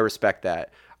 and I respect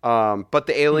that. But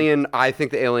the alien, I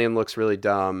think the alien looks really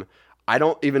dumb. I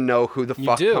don't even know who the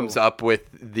fuck comes up with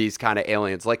these kind of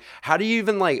aliens. Like, how do you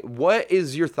even what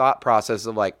is your thought process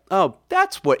of like, oh,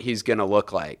 that's what he's going to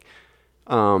look like?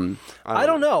 I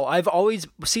don't know. I've always,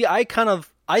 I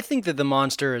think that the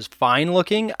monster is fine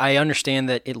looking. I understand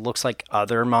that it looks like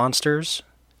other monsters,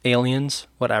 aliens,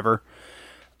 whatever.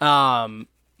 But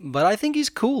I think he's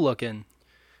cool looking.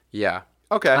 Yeah.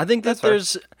 Okay. I think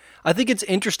I think it's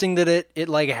interesting that it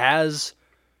like has,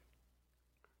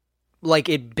 like,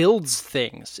 it builds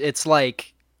things. It's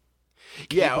like,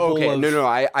 yeah, okay. No,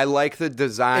 I like the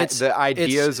design, the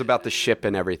ideas about the ship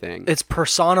and everything. It's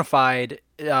personified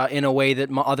in a way that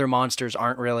other monsters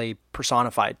aren't really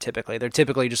personified typically. They're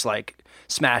typically just like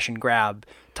smash and grab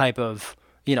type of,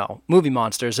 movie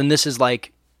monsters. And this is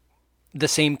like the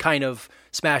same kind of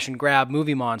smash and grab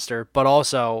movie monster, but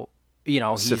also, he's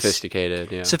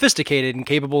sophisticated and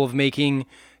capable of making,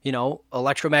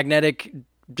 electromagnetic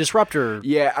disruptor.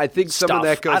 Yeah, I think some of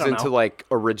that goes into like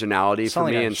originality for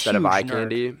me like instead of eye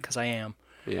candy. Because I am.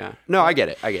 Yeah. No, I get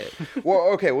it.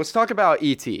 Well, okay, let's talk about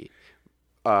E.T.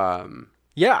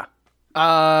 Yeah.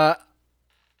 I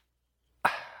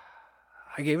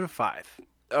gave it a 5.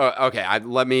 Okay,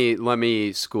 let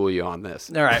me school you on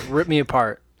this. All right, rip me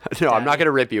apart. No, I'm not going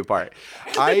to rip you apart.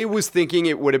 I was thinking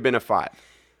it would have been a 5.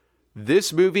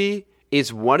 This movie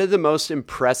is one of the most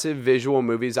impressive visual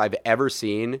movies I've ever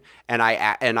seen, and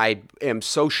I am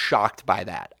so shocked by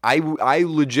that. I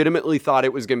legitimately thought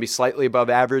it was going to be slightly above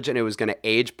average and it was going to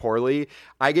age poorly.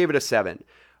 I gave it a 7.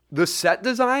 The set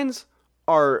designs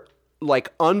are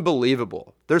like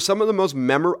unbelievable. They're some of the most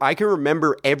I can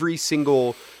remember every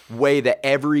single way that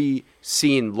every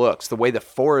scene looks, the way the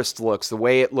forest looks, the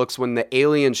way it looks when the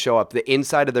aliens show up, the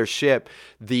inside of their ship,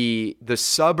 the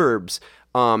suburbs,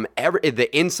 the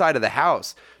inside of the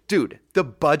house. Dude, the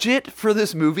budget for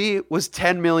this movie was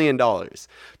 $10 million.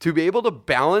 To be able to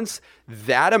balance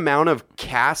that amount of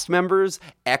cast members,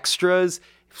 extras,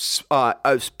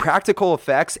 practical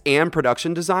effects, and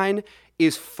production design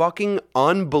is fucking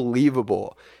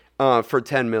unbelievable for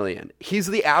 $10 million. He's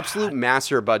the absolute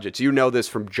master of budgets. You know this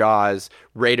from Jaws,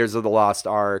 Raiders of the Lost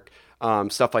Ark,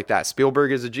 stuff like that.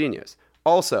 Spielberg is a genius.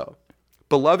 Also,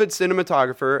 beloved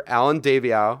cinematographer Alan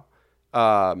Daviau,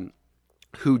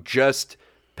 who just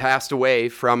passed away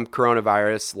from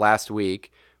coronavirus last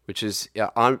week, which is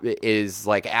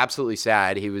like absolutely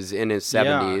sad. He was in his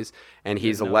 70s, and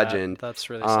he's a legend. That's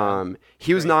really sad.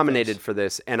 He was nominated for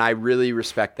this, and I really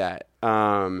respect that.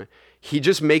 He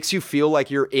just makes you feel like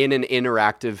you're in an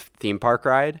interactive theme park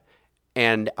ride.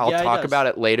 And I'll talk about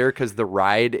it later because the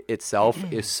ride itself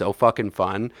is so fucking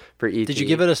fun for E.T. Did you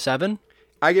give it a 7?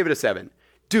 I gave it a 7.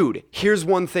 Dude, here's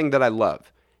one thing that I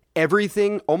love.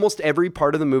 Almost every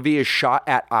part of the movie is shot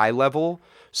at eye level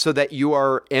so that you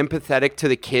are empathetic to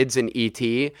the kids in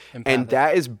E.T. And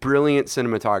that is brilliant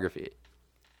cinematography.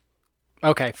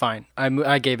 Okay, fine.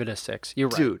 I gave it a 6. You're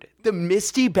right. Dude, the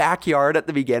misty backyard at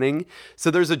the beginning.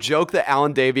 So there's a joke that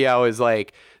Alan Daviau is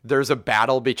like, there's a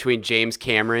battle between James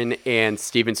Cameron and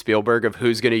Steven Spielberg of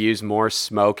who's going to use more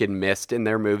smoke and mist in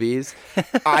their movies.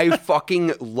 I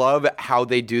fucking love how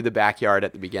they do the backyard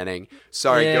at the beginning.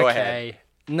 Sorry, go ahead.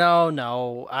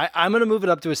 No. I'm going to move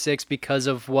it up to a 6 because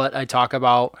of what I talk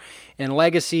about in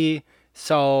Legacy.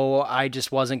 So I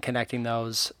just wasn't connecting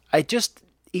those.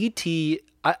 E.T.,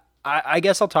 I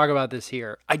guess I'll talk about this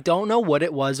here. I don't know what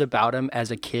it was about him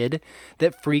as a kid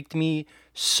that freaked me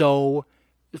so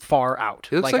far out.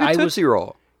 It looks like a Tootsie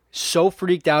Roll. So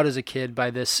freaked out as a kid by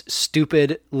this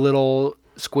stupid little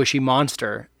squishy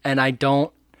monster, and I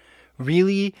don't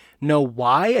really know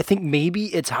why. I think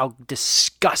maybe it's how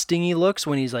disgusting he looks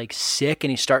when he's like sick and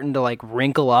he's starting to like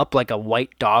wrinkle up like a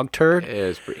white dog turd.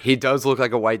 He does look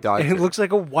like a white dog turd. It looks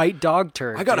like a white dog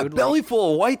turd. I got a belly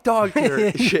full of white dog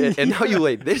turd shit, and now you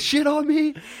laid this shit on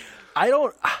me? I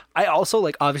also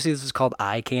like, obviously this is called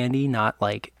eye candy, not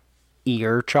like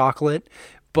ear chocolate,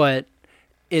 but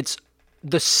it's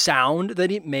the sound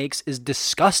that it makes is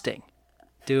disgusting.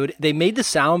 Dude, they made the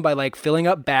sound by like filling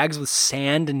up bags with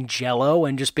sand and jello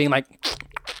and just being like...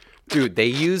 Dude, they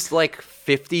used like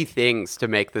 50 things to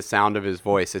make the sound of his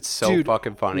voice. It's so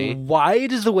fucking funny. Why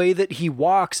does the way that he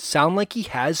walks sound like he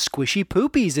has squishy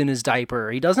poopies in his diaper?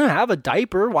 He doesn't have a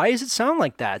diaper. Why does it sound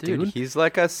like that, dude? He's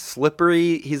like a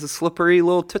slippery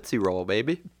little Tootsie Roll,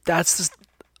 baby. That's just...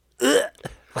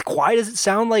 Like, why does it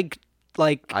sound like...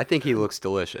 I think he looks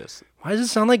delicious. Why does it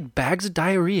sound like bags of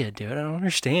diarrhea, dude? I don't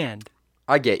understand.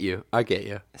 I get you.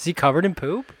 Is he covered in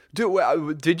poop?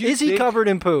 Dude, he covered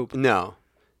in poop? No.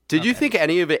 Did you think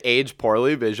any of it aged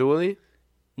poorly visually?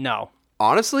 No.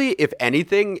 Honestly, if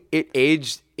anything, it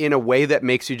aged in a way that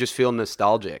makes you just feel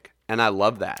nostalgic. And I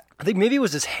love that. I think maybe it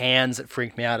was his hands that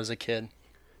freaked me out as a kid.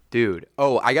 Dude.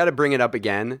 Oh, I got to bring it up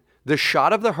again. The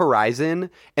shot of the horizon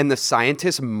and the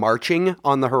scientists marching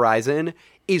on the horizon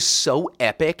is so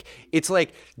epic. It's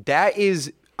like,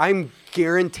 I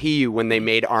guarantee you when they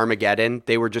made Armageddon,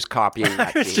 they were just copying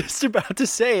that I was just about to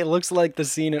say, it looks like the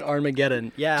scene in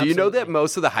Armageddon. Yeah. Do you know that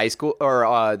most of the high school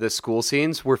or the school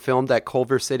scenes were filmed at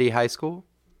Culver City High School?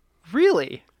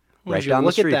 Really? Right down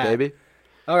the street, baby.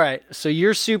 All right. So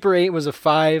your Super 8 was a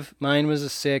 5. Mine was a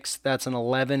 6. That's an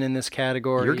 11 in this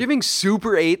category. You're giving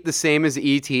Super 8 the same as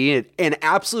E.T., an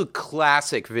absolute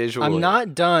classic visually. I'm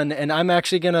not done, and I'm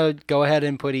actually going to go ahead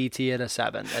and put E.T. at a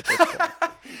 7 at this point.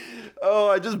 Oh,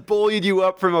 I just bullied you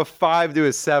up from a 5 to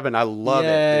a 7. I love it, dude.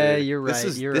 Yeah, you're right.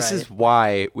 This is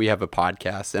why we have a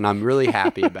podcast, and I'm really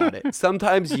happy about it.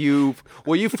 Sometimes you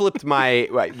flipped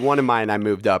one of mine I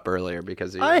moved up earlier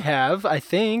because of you. I have, I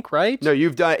think, right? No,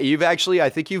 I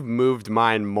think you've moved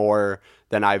mine more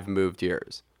than I've moved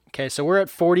yours. Okay, so we're at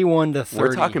 41 to 30.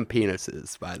 We're talking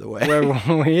penises, by the way.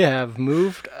 Where we have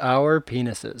moved our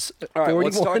penises. All right,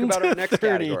 let's talk about our next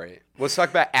category. Let's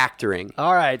talk about acting.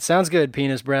 All right, sounds good,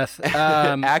 penis breath.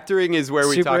 Acting is where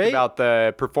we talk about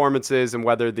the performances and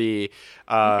whether the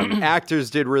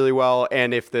actors did really well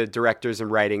and if the directors and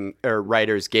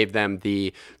writers gave them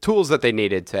the tools that they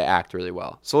needed to act really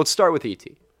well. So let's start with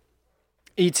E.T.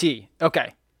 E.T.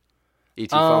 Okay. E.T.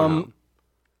 Phone Home.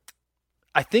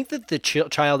 I think that the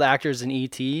child actors in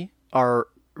E.T. are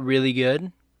really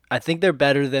good. I think they're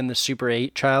better than the Super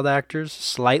 8 child actors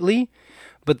slightly,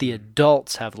 but the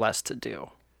adults have less to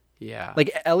do. Yeah. Like,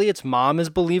 Elliot's mom is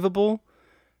believable,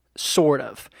 sort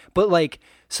of. But, like,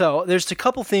 so there's a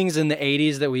couple things in the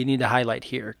 80s that we need to highlight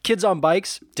here. Kids on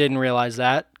Bikes, didn't realize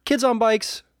that. Kids on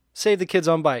Bikes, save the kids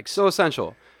on bikes. So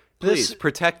essential. Please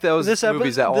protect those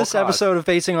movies at all costs. This episode of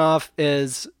Facing Off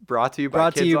is brought to you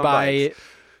by Kids on Bikes.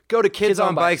 Go to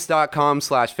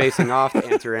kidsonbikes.com/facingoff to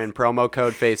enter in promo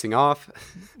code FACINGOFF.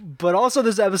 But also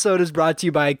this episode is brought to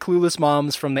you by Clueless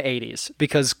Moms from the 80s,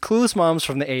 because Clueless Moms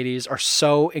from the 80s are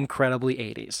so incredibly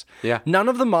 80s. Yeah. None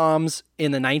of the moms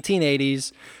in the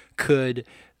 1980s could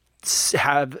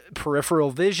have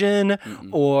peripheral vision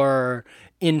or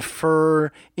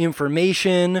infer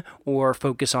information or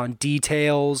focus on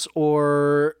details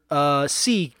or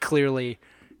see clearly.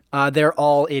 They're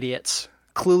all idiots.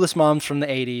 Clueless Moms from the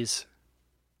 80s.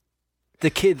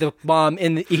 The mom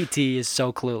in the E.T. is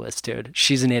so clueless, dude.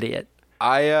 She's an idiot. She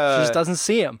just doesn't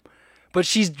see him. But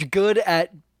she's good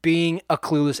at being a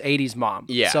clueless 80s mom.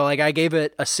 Yeah. So, like, I gave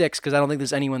it a 6 because I don't think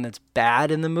there's anyone that's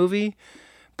bad in the movie.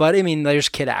 But, I mean, there's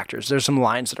kid actors. There's some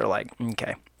lines that are like,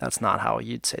 okay, that's not how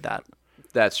you'd say that.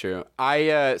 That's true.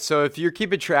 So if you're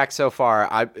keeping track so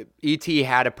far, E.T.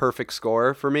 had a perfect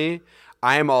score for me.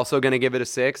 I am also going to give it a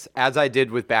 6, as I did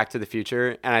with Back to the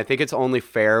Future, and I think it's only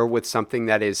fair with something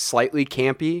that is slightly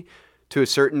campy to a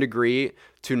certain degree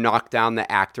to knock down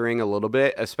the acting a little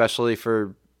bit, especially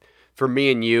for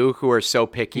me and you who are so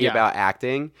picky about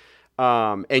acting,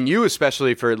 and you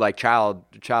especially for like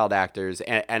child actors,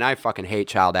 and I fucking hate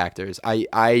child actors.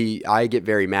 I get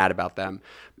very mad about them,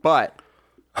 but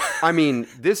I mean,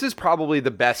 this is probably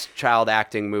the best child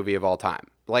acting movie of all time.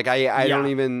 Like, I don't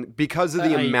even, because of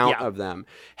the amount of them.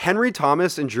 Henry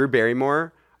Thomas and Drew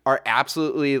Barrymore are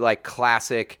absolutely, like,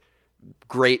 classic,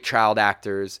 great child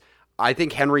actors. I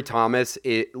think Henry Thomas,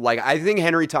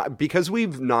 because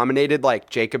we've nominated, like,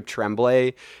 Jacob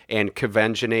Tremblay and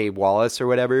Quvenzhané Wallis or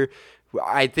whatever,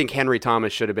 I think Henry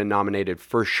Thomas should have been nominated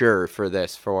for sure for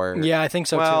this. Yeah, I think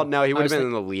so, too. Well, no, he would have been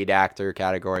in the lead actor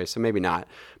category, so maybe not.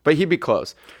 But he'd be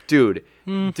close. Dude,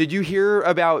 did you hear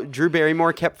about Drew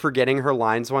Barrymore kept forgetting her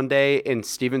lines one day and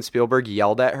Steven Spielberg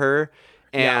yelled at her?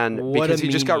 And because he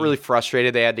just got really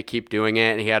frustrated, they had to keep doing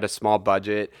it, and he had a small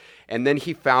budget. And then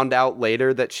he found out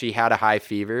later that she had a high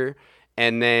fever.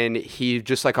 And then he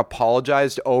just like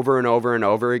apologized over and over and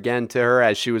over again to her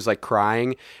as she was like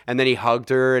crying. And then he hugged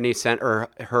her and he sent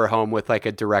her home with like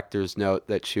a director's note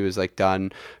that she was like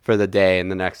done for the day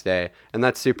and the next day. And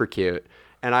that's super cute.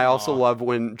 And I also love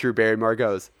when Drew Barrymore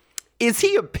goes, "Is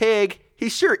he a pig? He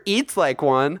sure eats like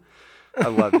one." I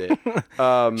loved it.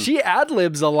 She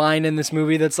ad-libs a line in this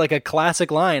movie that's like a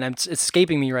classic line. It's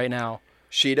escaping me right now.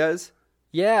 She does?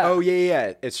 Yeah. Oh,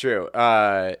 yeah. It's true.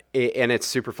 And it's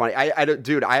super funny.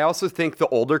 I also think the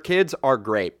older kids are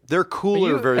great. They're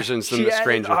cooler versions than the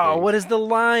Stranger Things. Oh, what is the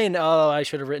line? Oh, I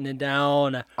should have written it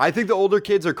down. I think the older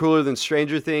kids are cooler than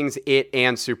Stranger Things, It,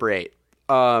 and Super 8,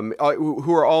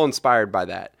 who are all inspired by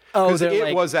that. Oh, because it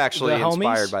like was actually the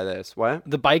inspired homies? by this. What?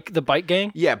 The bike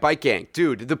gang? Yeah, Bike Gang.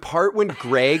 Dude, the part when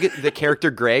Greg, the character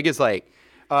Greg, is like,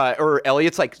 or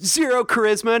Elliot's like, zero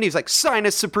charisma, and he's like,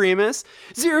 sinus supremus,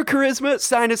 zero charisma,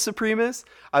 sinus supremus.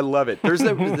 I love it.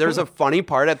 There's a funny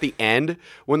part at the end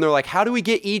when they're like, how do we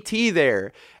get E.T.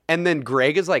 there? And then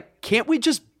Greg is like, can't we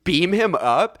just beam him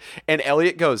up? And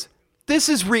Elliot goes, this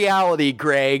is reality,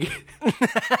 Greg.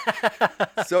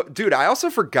 So, dude, I also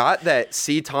forgot that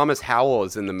C. Thomas Howell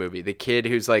is in the movie, the kid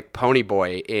who's like Pony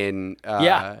Boy in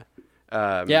The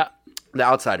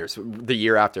Outsiders, the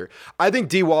year after. I think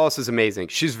Dee Wallace is amazing.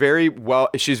 She's very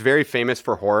famous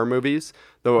for horror movies.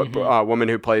 The woman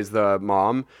who plays the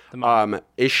mom.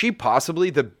 Is she possibly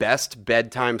the best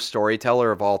bedtime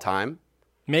storyteller of all time?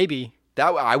 Maybe.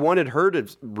 I wanted her to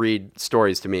read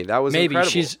stories to me. That was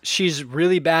incredible. She's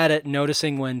really bad at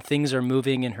noticing when things are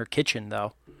moving in her kitchen,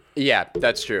 though. Yeah,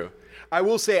 that's true. I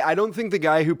will say, I don't think the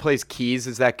guy who plays Keys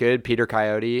is that good, Peter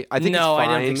Coyote. I think it's fine.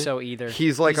 I don't think so either.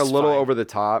 He's like a little over the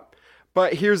top.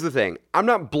 But here's the thing. I'm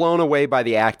not blown away by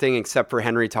the acting except for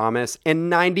Henry Thomas,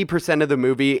 and 90% of the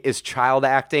movie is child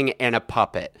acting and a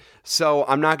puppet. So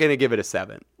I'm not going to give it a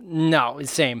 7. No,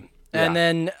 same. Yeah. And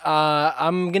then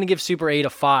I'm going to give Super 8 a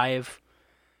 5.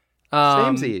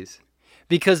 Samesies.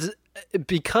 Because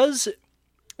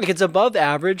like it's above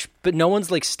average, but no one's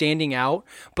like standing out.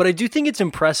 But I do think it's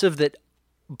impressive that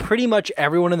pretty much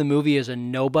everyone in the movie is a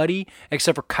nobody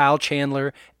except for Kyle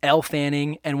Chandler, Elle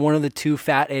Fanning, and one of the two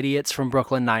fat idiots from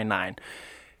Brooklyn Nine-Nine.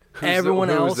 Everyone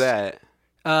else, who's that?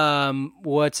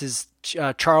 What's his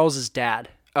Charles's dad?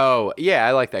 Oh, yeah,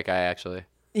 I like that guy, actually.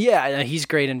 Yeah, he's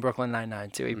great in Brooklyn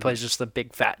Nine-Nine, too. He plays just the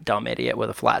big, fat, dumb idiot with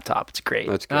a flat top. It's great.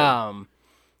 That's good.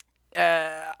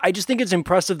 I just think it's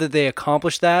impressive that they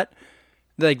accomplished that,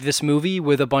 like, this movie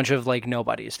with a bunch of, like,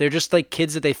 nobodies. They're just, like,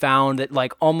 kids that they found that,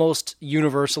 like, almost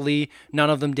universally,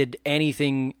 none of them did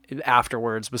anything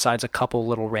afterwards besides a couple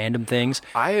little random things.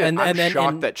 I'm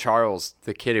shocked that Charles,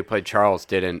 the kid who played Charles,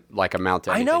 didn't, like, amount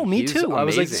to anything. I know, me He's too. amazing. I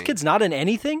was like, this kid's not in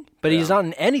anything, but he's not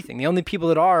in anything. The only people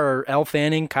that are Elle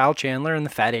Fanning, Kyle Chandler, and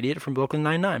the fat idiot from Brooklyn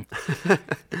Nine-Nine.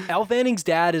 Elle Fanning's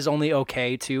dad is only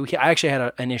okay, too. I actually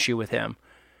had an issue with him.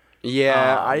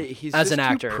 Yeah, he's as just an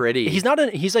actor. too pretty. He's not.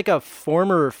 He's like a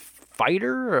former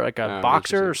fighter or like a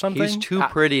boxer or something. He's too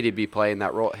pretty to be playing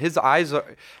that role. His eyes are.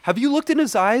 Have you looked in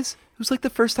his eyes? It was like the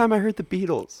first time I heard the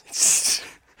Beatles.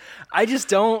 I just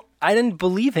don't. I didn't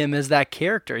believe him as that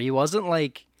character. He wasn't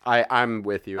like. I'm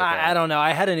with you. I don't know.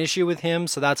 I had an issue with him,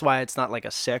 so that's why it's not like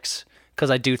a 6,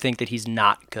 because I do think that he's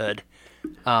not good.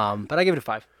 But I give it a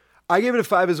 5. I gave it a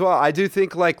 5 as well. I do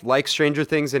think like Stranger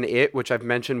Things and It, which I've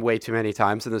mentioned way too many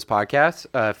times in this podcast,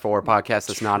 for a podcast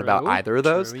that's not about either of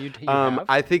those. You have.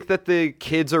 I think that the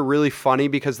kids are really funny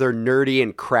because they're nerdy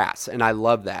and crass, and I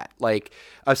love that. Like,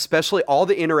 especially all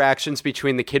the interactions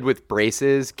between the kid with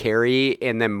braces, Carrie,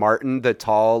 and then Martin, the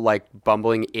tall, like,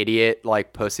 bumbling idiot,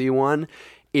 like, pussy one.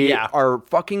 Are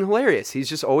fucking hilarious. He's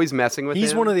just always messing with him.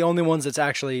 He's one of the only ones that's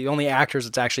actually, only actors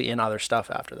that's actually in other stuff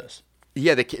after this.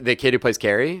 Yeah, the kid who plays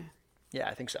Carrie? Yeah,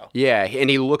 I think so. Yeah, and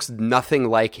he looks nothing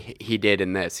like he did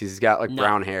in this. He's got like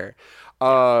brown hair.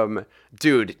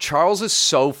 Dude, Charles is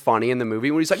so funny in the movie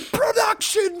when he's like,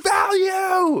 production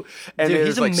value! And Dude, there's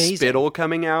he's like amazing. spittle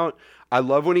coming out. I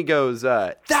love when he goes,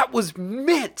 that was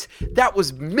mint! That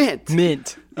was mint!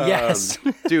 Mint. Yes.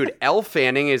 Dude, Elle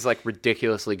Fanning is like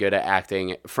ridiculously good at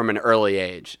acting from an early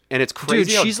age. And it's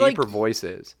crazy how she's deep like- her voice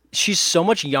is. She's so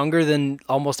much younger than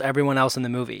almost everyone else in the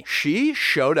movie. She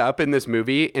showed up in this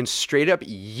movie and straight up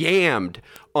yammed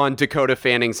on Dakota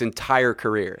Fanning's entire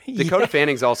career. Dakota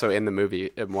Fanning's also in the movie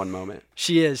at one moment.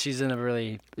 She is. She's in a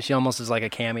really. She almost is like a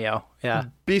cameo. Yeah.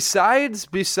 Besides,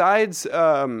 Did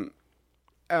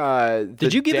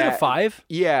you give it a 5?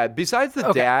 Yeah, besides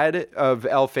the dad of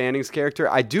Elle Fanning's character,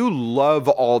 I do love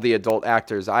all the adult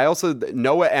actors. I also,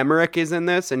 Noah Emmerich is in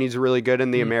this, and he's really good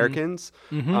in The Americans.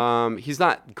 He's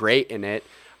not great in it.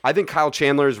 I think Kyle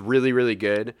Chandler is really, really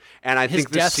good. And I His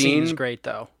think the death scene is great,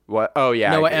 though. What? Oh,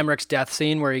 yeah. Noah Emmerich's death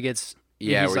scene where he gets.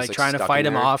 Yeah, he's where like trying to stuck fight in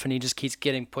him there. off, and he just keeps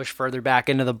getting pushed further back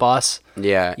into the bus.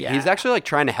 Yeah. Yeah. He's actually like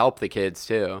trying to help the kids,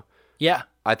 too. Yeah.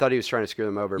 I thought he was trying to screw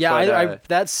them over. Yeah, but,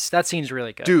 that scene's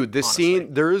really good. dude, the honestly.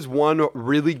 scene, there is one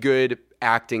really good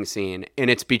acting scene, and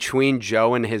it's between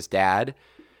Joe and his dad.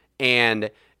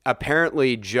 And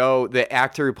apparently Joe, the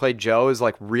actor who played Joe, is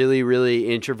like really,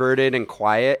 really introverted and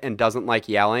quiet and doesn't like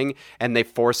yelling, and they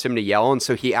forced him to yell. And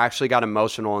so he actually got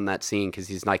emotional in that scene because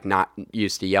he's like not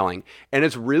used to yelling. And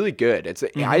it's really good.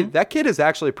 That kid is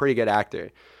actually a pretty good actor.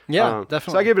 Yeah,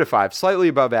 definitely. So I give it a 5, slightly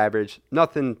above average.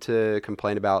 Nothing to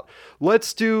complain about.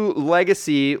 Let's do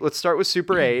Legacy. Let's start with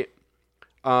Super 8.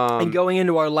 And going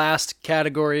into our last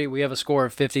category, we have a score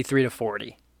of 53 to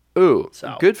 40. Ooh,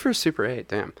 So. good for Super 8.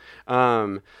 Damn.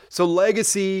 So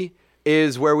Legacy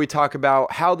is where we talk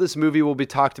about how this movie will be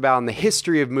talked about in the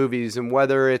history of movies and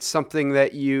whether it's something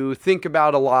that you think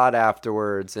about a lot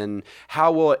afterwards and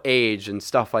how will it age and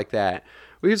stuff like that.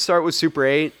 We can start with Super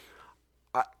 8.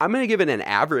 I'm going to give it an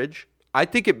average. I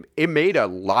think it made a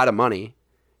lot of money.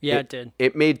 Yeah, it did.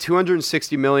 It made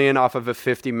 $260 million off of a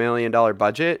 $50 million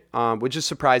budget, which is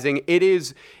surprising.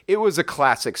 It was a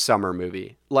classic summer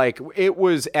movie. Like, it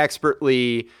was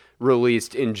expertly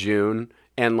released in June,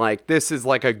 and like this is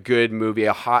like a good movie,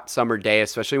 a hot summer day,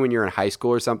 especially when you're in high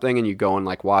school or something and you go and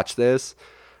like watch this.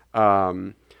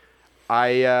 It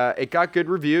got good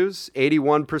reviews,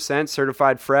 81%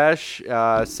 certified fresh,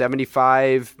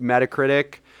 75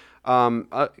 Metacritic.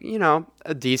 A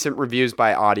decent reviews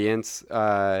by audience.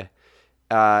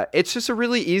 It's just a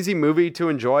really easy movie to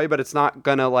enjoy, but it's not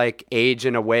gonna like age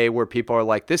in a way where people are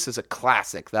like, this is a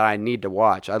classic that I need to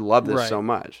watch. I love this so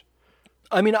much.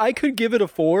 I mean, I could give it a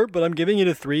 4, but I'm giving it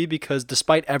a 3 because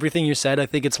despite everything you said, I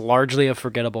think it's largely a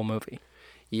forgettable movie.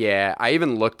 Yeah, I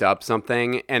even looked up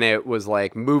something, and it was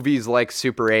like movies like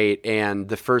Super 8, and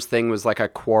the first thing was like a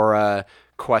Quora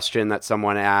question that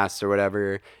someone asked or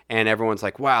whatever, and everyone's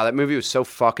like, wow, that movie was so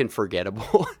fucking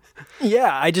forgettable. Yeah,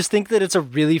 I just think that it's a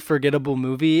really forgettable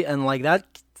movie, and like that,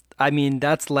 I mean,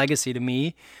 that's Legacy to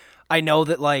me. I know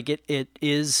that like it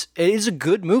is a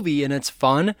good movie and it's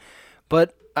fun,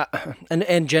 but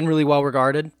and generally well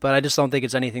regarded, but I just don't think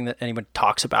it's anything that anyone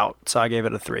talks about, so I gave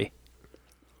it a 3.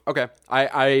 Okay.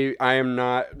 I am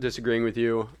not disagreeing with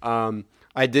you.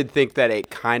 I did think that it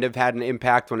kind of had an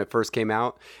impact when it first came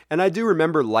out, and I do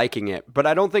remember liking it, but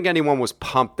I don't think anyone was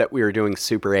pumped that we were doing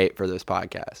Super 8 for this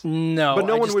podcast. No, but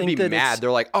no I one just would be think that mad. it's-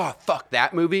 They're like, "Oh, fuck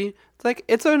that movie." It's like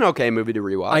it's an okay movie to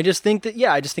rewatch. I just think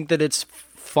that it's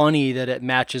funny that it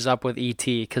matches up with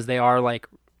E.T. because there are like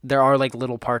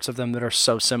little parts of them that are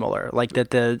so similar, like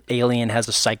that the alien has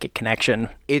a psychic connection.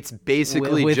 It's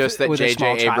basically with- just that with a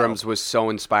small J.J. Abrams child. was so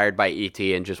inspired by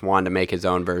E.T. and just wanted to make his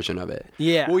own version of it.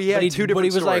 Yeah, Well, he had two different but he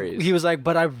was stories. like,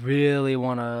 but I really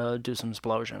want to do some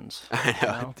explosions. I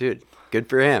know, dude. Good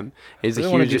for him. He's a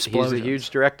Really wanna do huge explosions.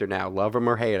 director now. Love him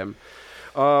or hate him.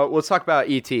 Let's talk about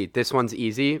E.T. This one's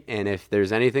easy, and if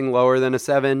there's anything lower than a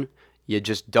 7, you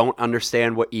just don't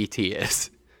understand what E.T. is.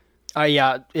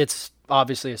 Yeah, it's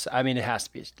obviously. I mean, it has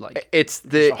to be like It's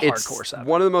a hardcore 7.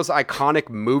 one of the most iconic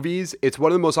movies. It's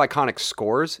one of the most iconic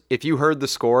scores. If you heard the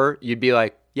score, you'd be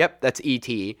like, "Yep, that's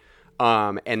E.T."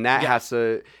 And that has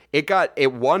to.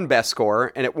 It won Best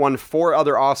Score, and it won 4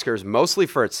 other Oscars, mostly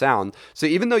for its sound. So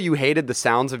even though you hated the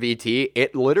sounds of E.T.,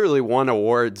 it literally won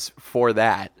awards for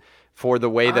that, for the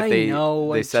way that they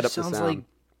set up the sound. Like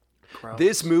gross.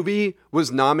 This movie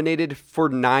was nominated for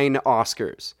 9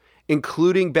 Oscars,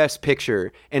 including Best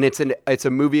Picture, and it's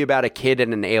a movie about a kid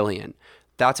and an alien.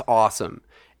 That's awesome.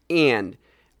 And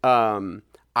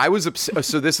I was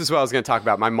so this is what I was going to talk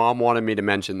about. My mom wanted me to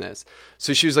mention this.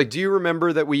 So she was like, "Do you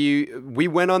remember that we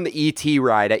went on the E.T.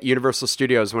 ride at Universal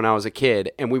Studios when I was a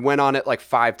kid, and we went on it like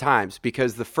 5 times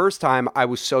because the first time I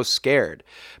was so scared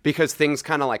because things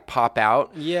kind of like pop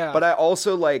out." Yeah. But I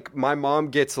also like my mom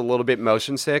gets a little bit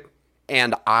motion sick.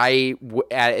 And I,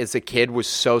 as a kid, was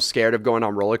so scared of going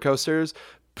on roller coasters.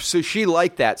 So she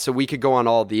liked that, so we could go on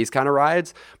all these kind of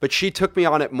rides. But she took me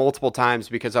on it multiple times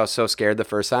because I was so scared the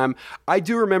first time. I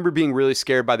do remember being really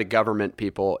scared by the government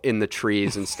people in the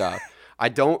trees and stuff. I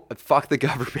don't fuck the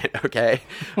government, okay?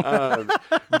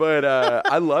 But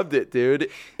I loved it, dude.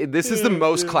 This is the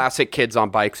most classic Kids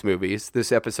on Bikes movies.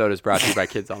 This episode is brought to you by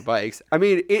Kids on Bikes. I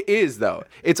mean, it is though.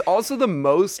 It's also the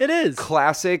most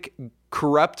classic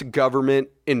corrupt government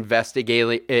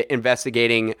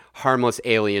investigating harmless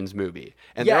aliens movie.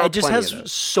 And there Yeah, are it just plenty has of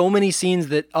those. so many scenes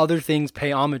that other things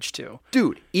pay homage to.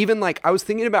 Dude, even like I was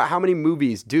thinking about how many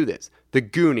movies do this. The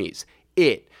Goonies,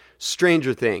 It,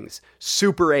 Stranger Things,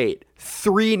 Super 8,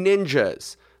 3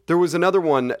 Ninjas. There was another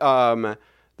one I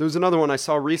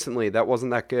saw recently that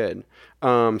wasn't that good.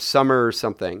 Summer or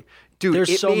something. Dude,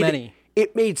 There's so many.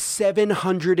 It made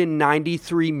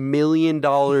 $793 million in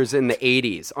the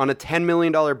 80s on a $10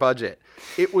 million budget.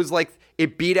 It was like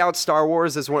it beat out Star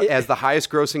Wars as the highest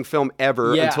grossing film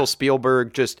ever until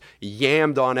Spielberg just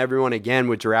yammed on everyone again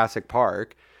with Jurassic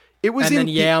Park. It was And then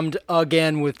yammed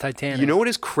again with Titanic. You know what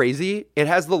is crazy? It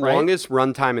has the longest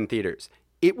runtime in theaters.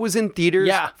 It was in theaters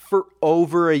for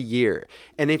over a year.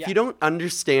 And if you don't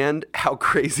understand how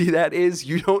crazy that is,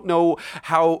 you don't know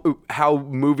how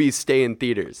movies stay in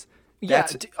theaters. Yeah,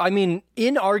 I mean,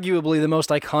 inarguably the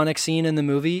most iconic scene in the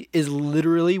movie is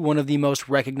literally one of the most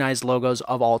recognized logos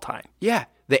of all time. Yeah,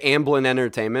 the Amblin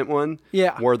Entertainment one.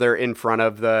 Yeah. Where they're in front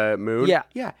of the moon. Yeah.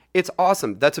 Yeah, it's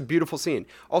awesome. That's a beautiful scene.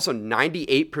 Also,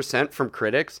 98% from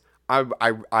critics.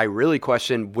 I really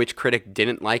question which critic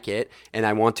didn't like it, and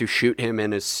I want to shoot him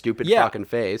in his stupid fucking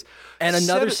face. And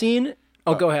another scene...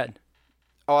 Oh, go ahead.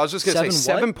 Oh, I was just going to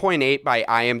say 7.8 by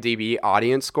IMDb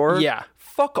audience score. Yeah.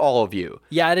 Fuck all of you.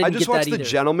 Yeah, I didn't just get watched that The either.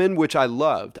 Gentleman, which I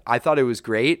loved. I thought it was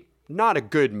great. Not a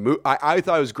good movie. I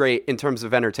thought it was great in terms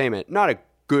of entertainment. Not a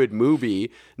good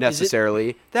movie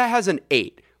necessarily. That has an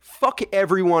 8. Fuck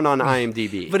everyone on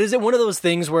IMDb. But is it one of those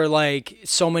things where like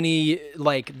so many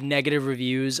like negative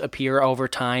reviews appear over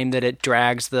time that it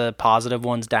drags the positive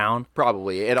ones down?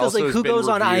 Probably. It Because also like has who been goes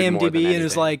on reviewed more than IMDb and is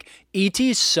anything. like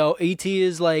E.T.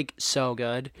 is like so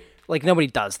good? Like nobody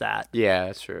does that. Yeah,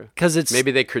 that's true. 'Cause it's-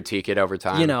 maybe they critique it over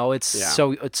time. You know, it's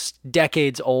it's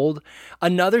decades old.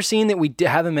 Another scene that we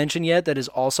haven't mentioned yet that is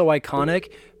also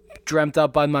iconic, dreamt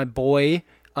up by my boy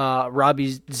Rob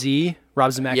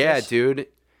Zemeckis. Yeah, dude.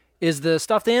 Is the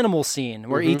stuffed animal scene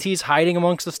where Mm-hmm. E.T.'s hiding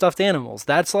amongst the stuffed animals.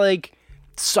 That's like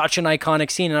such an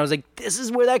iconic scene, and I was like, this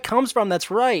is where that comes from.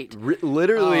 That's right.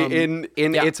 Literally in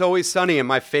It's Always Sunny, in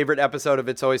my favorite episode of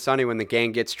It's Always Sunny when the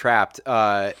gang gets trapped,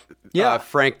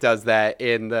 Frank does that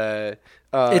in the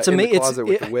It's in the amazing. closet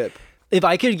with the whip. If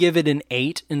I could give it an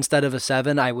 8 instead of a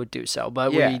 7, I would do so.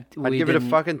 But Yeah, we I'd give it a didn't-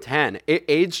 fucking 10. It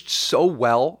aged so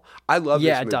well. I love this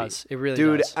Yeah, movie. it does. It really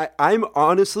Dude, does. I'm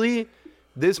honestly,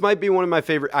 this might be one of my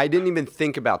favorite. I didn't even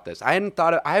think about this. I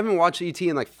haven't watched E.T.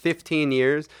 in like 15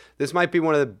 years. This might be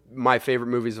one of my favorite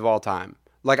movies of all time.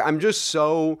 Like I'm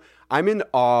in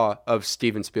awe of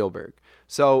Steven Spielberg.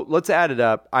 So let's add it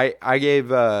up. I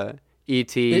gave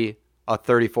E.T. a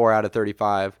 34 out of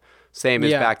 35. Same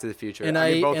as Back to the Future. And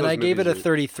I mean, both I those gave it a movies are-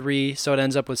 33, so it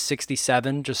ends up with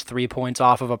 67, just 3 points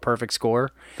off of a perfect score.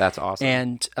 That's awesome.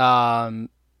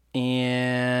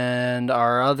 And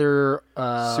our other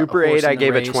Super horse 8, I in the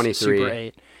gave it race, 23. Super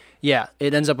 8. Yeah,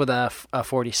 it ends up with a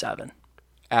 47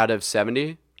 out of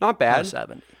 70? Not out bad. of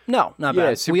 70. No, not Yeah,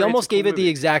 bad. Super We 8's almost a cool gave it the movie.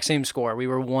 exact same score. We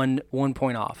were one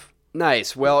point off.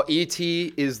 Nice. Well,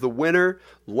 E.T. is the winner.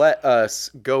 Let us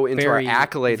go into Very, our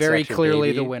accolades very section, clearly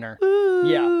baby. the winner.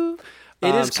 Yeah,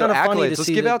 it is so kind of funny accolades. to Let's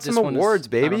see give that out some this one is- awards,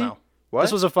 I don't baby. know. What?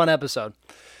 This was a fun episode.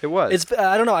 It was. It's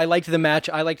I don't know. I liked the match.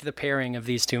 I liked the pairing of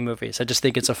these two movies. I just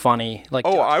think it's a funny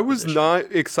I was juxtaposition. not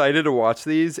excited to watch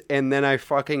these, and then I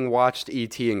fucking watched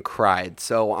E.T. and cried.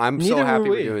 So I'm so Neither happy were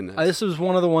we're we. doing this. This was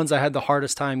one of the ones I had the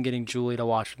hardest time getting Julie to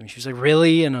watch with me. She was like,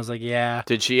 "Really?" And I was like, "Yeah."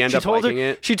 Did she end up liking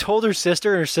it? She told her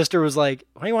sister, and her sister was like,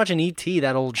 "Why are you watching E.T.?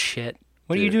 That old shit.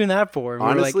 What are you Dude. doing that for?" And we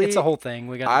were Honestly, like, it's a whole thing.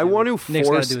 We got. I want to Nick's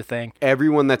got force to do a thing.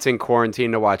 everyone that's in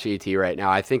quarantine to watch E.T. right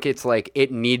now. I think it's like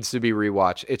it needs to be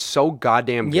rewatched. It's so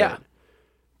goddamn good. Yeah,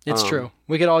 it's true.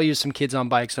 We could all use some kids on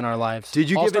bikes in our lives. Did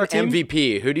you All-Star give an team?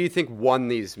 MVP? Who do you think won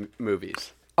these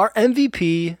movies? Our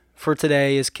MVP for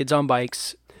today is Kids on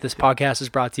Bikes. This podcast is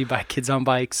brought to you by Kids on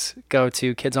Bikes. Go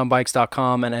to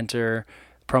kidsonbikes.com and enter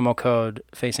promo code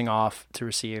facing off to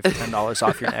receive $10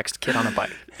 off your next kid on a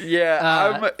bike.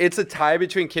 Yeah, it's a tie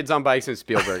between Kids on Bikes and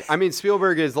Spielberg. I mean,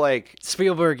 Spielberg is like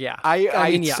Spielberg, yeah.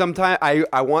 I mean, yeah. sometimes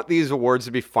I want these awards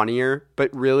to be funnier,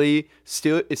 but really,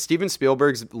 Steven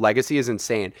Spielberg's legacy is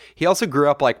insane. He also grew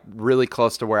up like really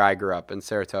close to where I grew up in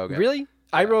Saratoga. Really?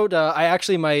 I wrote. I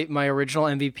actually my original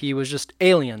MVP was just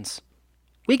Aliens.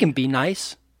 We can be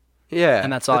nice. Yeah,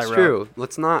 And that's all I wrote. true.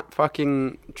 Let's not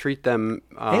fucking treat them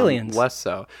Aliens. less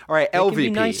so. All right, They LVP. can be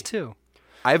nice too.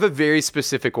 I have a very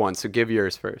specific one, so give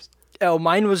yours first. Oh,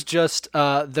 mine was just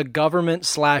the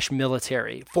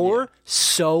government/military for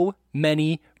so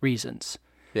many reasons.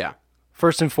 Yeah.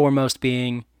 First and foremost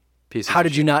being, Pieces how of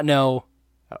did you shit. not know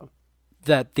Oh.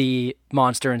 that the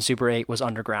monster in Super 8 was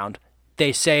underground?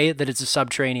 They say that it's a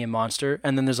subterranean monster,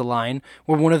 and then there's a line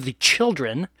where one of the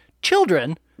children,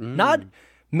 not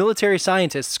military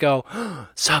scientists, go,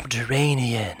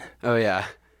 subterranean. Oh yeah,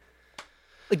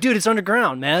 Like, dude, it's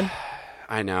underground, man.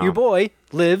 I know. Your boy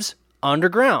lives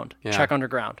underground. Yeah. Check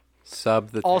underground.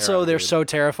 Sub the Also, terror, they're dude. so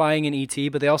terrifying in ET,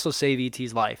 but they also save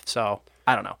ET's life. So,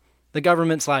 I don't know. The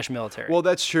government/military. Well,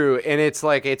 that's true, and it's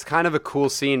like it's kind of a cool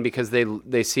scene because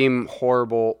they seem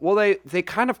horrible. Well, they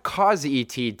kind of cause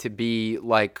ET to be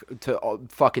like to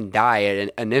fucking die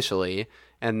initially,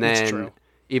 and then true.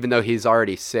 even though he's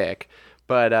already sick,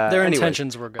 but Their anyways,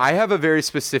 intentions were good. I have a very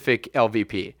specific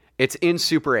LVP. It's in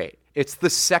Super 8. It's the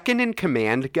second in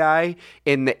command guy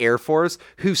in the Air Force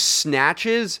who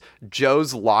snatches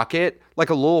Joe's locket like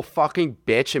a little fucking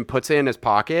bitch and puts it in his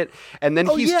pocket. And then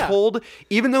he's yeah. told,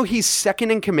 even though he's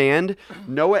second in command,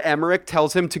 Noah Emmerich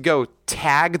tells him to go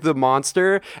tag the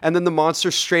monster. And then the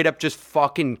monster straight up just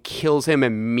fucking kills him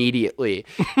immediately.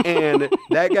 And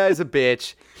that guy's a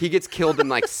bitch. He gets killed in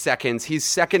like seconds. He's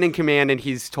second in command and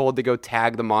he's told to go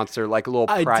tag the monster like a little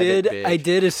private bitch. I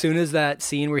did as soon as that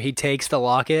scene where he takes the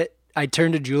locket, I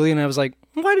turned to Julie and I was like,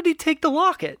 why did he take the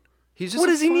locket? He's just What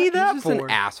does he need that he's just for?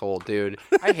 an asshole, dude.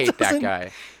 I hate that doesn't-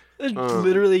 guy.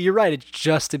 Literally, you're right. It's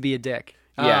just to be a dick.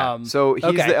 Yeah. So he's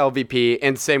okay. the LVP,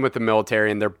 and same with the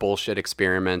military and their bullshit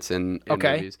experiments in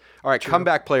Okay. movies. All right,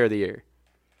 comeback player of the year.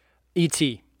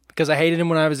 E.T. Because I hated him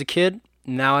when I was a kid.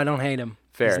 Now I don't hate him.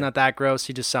 Fair. He's not that gross.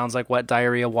 He just sounds like wet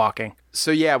diarrhea walking.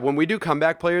 So yeah, when we do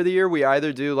comeback player of the year, we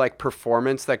either do like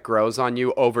performance that grows on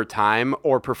you over time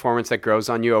or performance that grows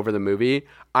on you over the movie.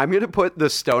 I'm going to put the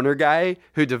stoner guy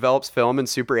who develops film in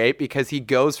Super 8 because he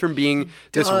goes from being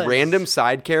this does. random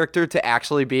side character to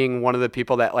actually being one of the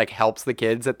people that like helps the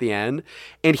kids at the end.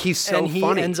 And he's so and he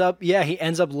funny. ends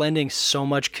up lending so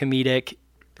much comedic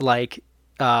like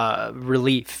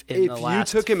relief in the If you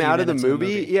last took him few out of the minutes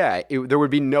movie, yeah, there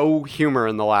would be no humor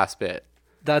in the last bit.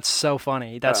 That's so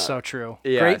funny. That's so true.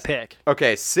 Yes. Great pick.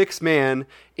 Okay, Six Man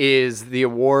is the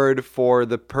award for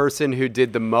the person who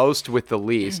did the most with the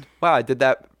least. Wow, I did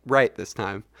that right this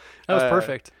time. That was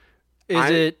perfect. Is I-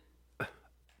 it I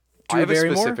Drew have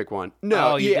Barrymore? a specific one.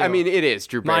 No, Oh, you yeah, I do. mean it is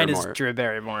Drew Mine Barrymore. is Drew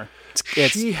Barrymore. She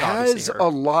obviously has her. a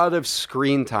lot of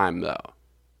screen time though.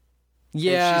 And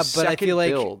Yeah, she's but I second feel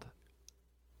like billed.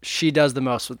 she does the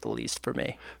most with the least for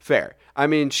me. Fair. I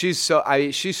mean, she's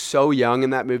so young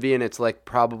in that movie, and it's like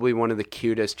probably one of the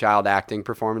cutest child acting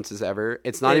performances ever.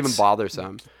 It's not even It's-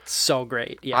 bothersome. So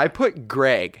great. Yeah. I put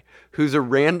Greg, who's a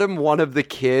random one of the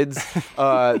kids,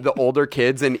 the older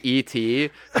kids in E.T.,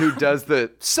 who does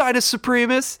the Sidus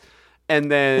Supremus. and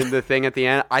then the thing at the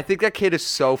end. I think that kid is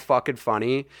so fucking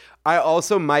funny. I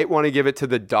also might want to give it to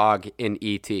the dog in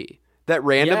E.T. that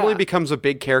randomly becomes a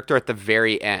big character at the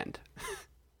very end.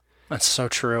 That's so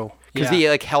true. Because he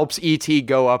like helps E.T.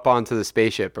 go up onto the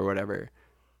spaceship or whatever.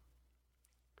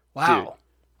 Wow. Dude,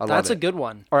 I love That's it. a good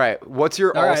one. All right, what's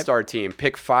your All right. all-star team?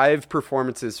 Pick 5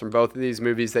 performances from both of these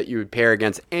movies that you would pair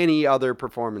against any other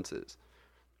performances.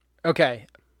 Okay.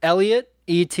 Elliot,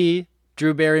 E.T.,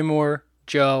 Drew Barrymore,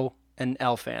 Joe, and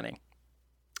Elle Fanning.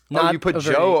 You put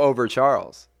Joe over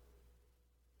Charles.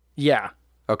 Yeah,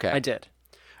 Okay. I did.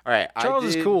 All right. Charles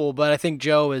is cool, but I think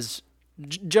Joe's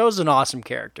an awesome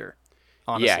character.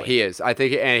 Honestly. Yeah, he is. I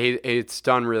think and it's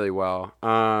done really well.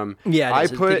 Yeah, I it is. I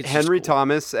think put it's just Henry cool.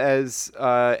 Thomas as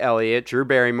Elliot, Drew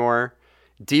Barrymore,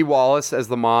 Dee Wallace as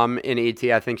the mom in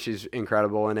E.T. I think she's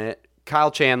incredible in it.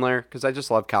 Kyle Chandler, because I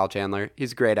just love Kyle Chandler.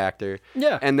 He's a great actor.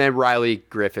 Yeah. And then Riley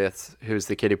Griffiths, who's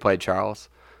the kid who played Charles.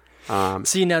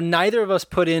 See, now neither of us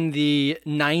put in the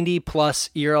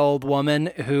 90-plus-year-old woman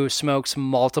who smokes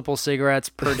multiple cigarettes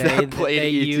per day that played they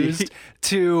E.T. used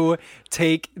to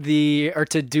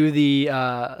to do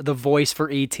the voice for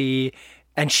E.T.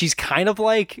 And she's kind of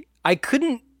like, I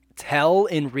couldn't tell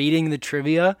in reading the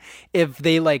trivia if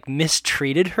they like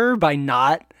mistreated her by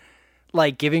not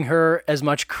like giving her as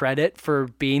much credit for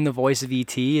being the voice of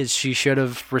E.T. as she should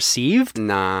have received.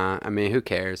 Nah, I mean, who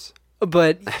cares?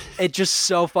 But it's just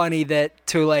so funny that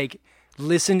to like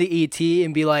listen to E.T.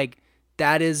 and be like,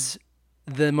 that is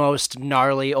the most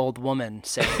gnarly old woman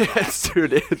saying that.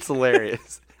 Dude, it's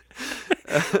hilarious.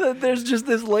 There's just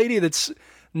this lady that's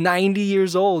 90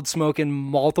 years old smoking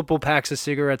multiple packs of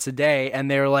cigarettes a day, and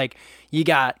they're like, you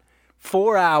got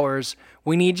 4 hours.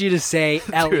 We need you to say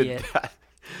Elliot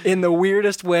in the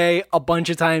weirdest way a bunch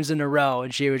of times in a row.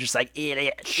 And she was just like,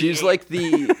 idiot. She's like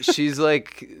the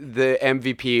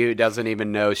MVP who doesn't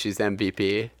even know she's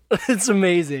MVP. It's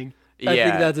amazing. I Yeah.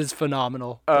 think that is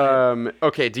phenomenal.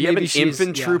 Okay, do you have an Maybe she's-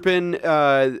 infant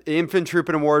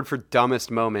troopin' award for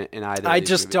dumbest moment in either? I of these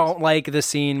just movies? don't like the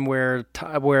scene where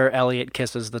Elliot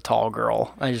kisses the tall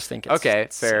girl. I just think it's Okay,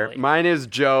 fair. silly. Mine is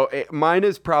Joe. Mine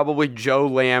is probably Joe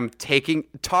Lamb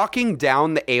talking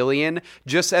down the alien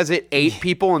just as it ate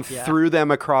people and threw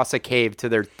them across a cave to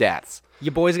their deaths.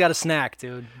 Your boy's got a snack,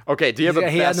 dude. Okay, do you have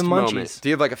a He had best the moment? munchies. Do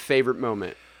you have like a favorite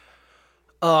moment?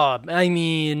 I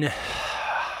mean,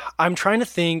 I'm trying to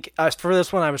think. For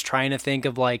this one, I was trying to think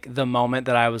of like the moment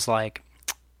that I was like,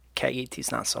 okay,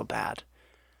 E.T.'s not so bad.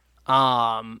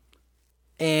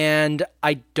 And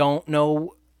I don't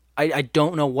know. I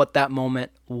don't know what that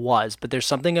moment was, but there's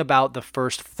something about the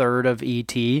first third of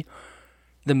E.T.,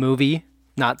 the movie,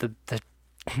 not the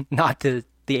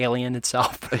alien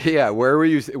itself. Yeah, where were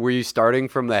you? Were you starting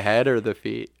from the head or the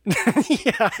feet?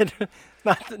 Yeah,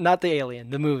 not the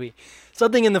alien, the movie.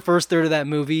 Something in the first third of that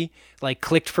movie like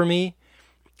clicked for me,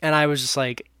 and I was just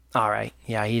like, all right,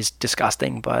 yeah, he's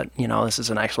disgusting, but you know, this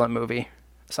is an excellent movie.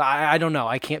 So I don't know,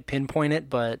 I can't pinpoint it,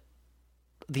 but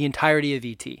the entirety of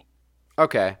E.T.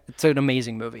 Okay. It's an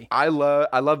amazing movie. I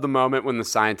love the moment when the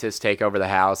scientists take over the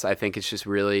house. I think it's just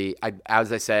really,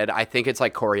 as I said, I think it's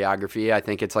like choreography. I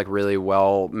think it's like really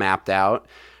well mapped out.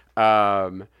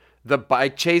 The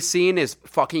bike chase scene is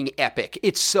fucking epic.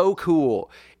 It's so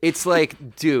cool. It's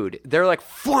like, dude, they're like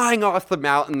flying off the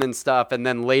mountain and stuff, and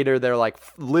then later they're like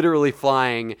literally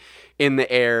flying in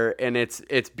the air, and it's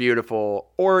beautiful.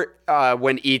 Or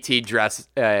when E.T.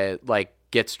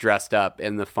 gets dressed up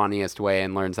in the funniest way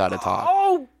and learns how to talk.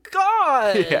 Oh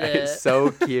God! Yeah, it's so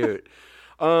cute.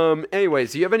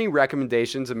 Anyways, do you have any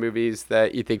recommendations of movies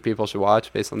that you think people should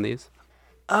watch based on these?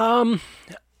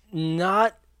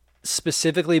 Not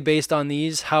specifically based on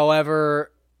these.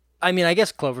 However, I mean, I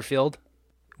guess Cloverfield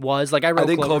was like I wrote. I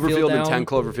think Cloverfield down. and 10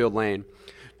 Cloverfield Lane.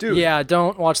 Dude, Yeah,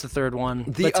 don't watch the third one.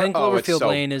 But 10 it's Cloverfield so-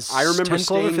 Lane is. I remember 10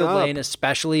 staying Cloverfield up. Lane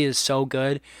especially is so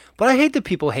good. But I hate that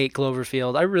people hate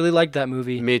Cloverfield. I really liked that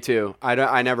movie. Me too.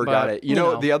 I never got But, it. you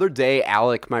know. The other day,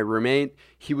 Alec, my roommate,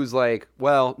 he was like,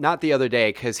 well, not the other day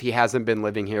because he hasn't been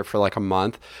living here for like a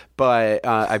month, but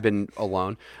I've been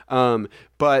alone.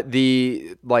 But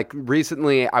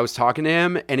recently I was talking to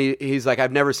him and he's like,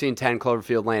 I've never seen 10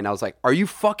 Cloverfield Lane. I was like, are you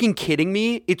fucking kidding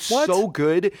me? It's so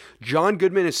good. John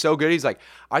Goodman is so good. He's like,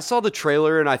 I saw the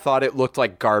trailer and I thought it looked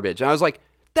like garbage. And I was like,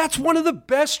 that's one of the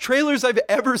best trailers I've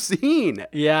ever seen.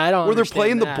 Yeah, I don't. Where they're understand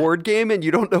playing that. the board game and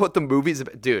you don't know what the movie's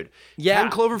about. Dude, Yeah,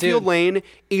 10 Cloverfield dude. Lane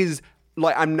is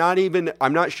like, I'm not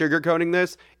sugarcoating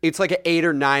this. It's like an 8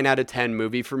 or 9 out of 10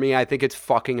 movie for me. I think it's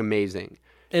fucking amazing.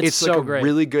 It's like so a great.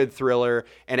 really good thriller,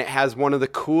 and it has one of the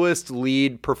coolest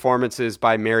lead performances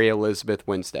by Mary Elizabeth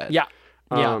Winstead. Yeah,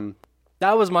 yeah.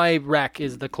 That was my rec.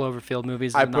 Is the Cloverfield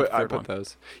movies? I not the put third one.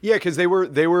 those. Yeah, because they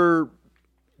were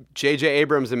J.J.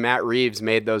 Abrams and Matt Reeves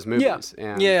made those movies.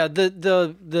 Yeah.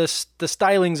 The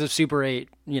stylings of Super 8,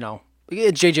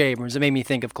 it's J.J. Abrams. It made me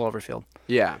think of Cloverfield.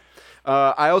 Yeah.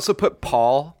 I also put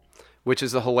Paul, which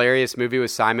is a hilarious movie with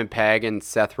Simon Pegg and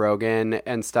Seth Rogen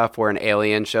and stuff, where an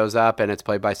alien shows up and it's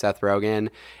played by Seth Rogen.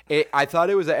 I thought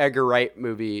it was an Edgar Wright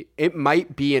movie. It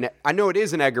might be I know it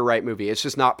is an Edgar Wright movie. It's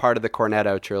just not part of the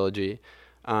Cornetto trilogy.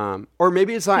 Or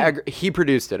maybe it's not Edgar, he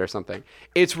produced it or something.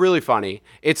 It's really funny.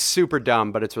 It's super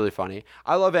dumb, but it's really funny.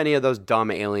 I love any of those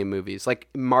dumb alien movies. Like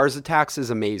Mars Attacks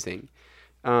is amazing.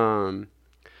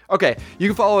 Okay, you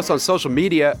can follow us on social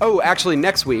media. Oh, actually,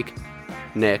 next week,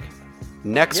 Nick,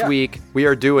 week we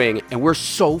are doing, and we're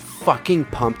so fucking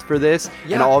pumped for this.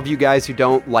 Yeah. And all of you guys who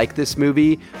don't like this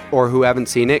movie or who haven't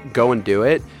seen it, go and do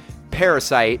it.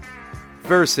 Parasite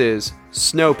versus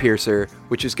Snowpiercer,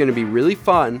 which is going to be really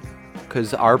fun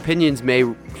because our opinions may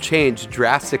change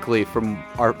drastically from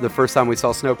the first time we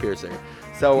saw Snowpiercer.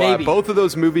 So both of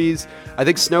those movies, I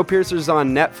think Snowpiercer's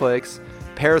on Netflix.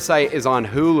 Parasite is on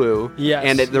Hulu. Yes.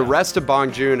 And the rest of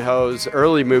Bong Joon-ho's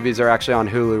early movies are actually on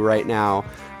Hulu right now.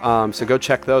 So go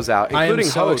check those out, including I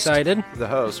am so excited. The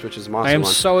Host, which is Monster I am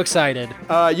One. so excited.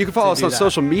 You can follow us on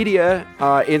social media,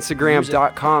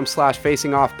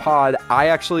 Instagram.com/facingoffpod. I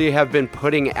actually have been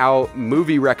putting out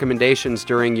movie recommendations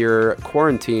during your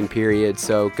quarantine period,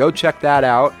 so go check that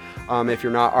out if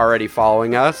you're not already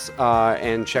following us,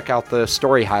 and check out the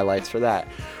story highlights for that.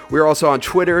 We're also on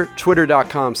Twitter,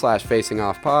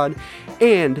 twitter.com/facingoffpod.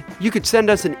 And you could send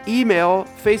us an email,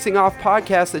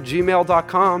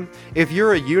 facingoffpodcast@gmail.com. If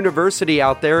you're a university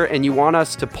out there and you want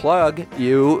us to plug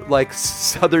you, like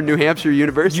Southern New Hampshire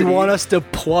University. You want us to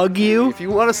plug you? If you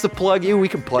want us to plug you, we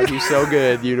can plug you so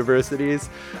good, universities.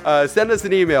 Send us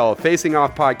an email,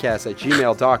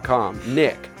 facingoffpodcast@gmail.com.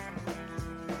 Nick,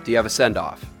 do you have a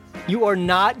send-off? You are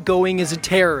not going as a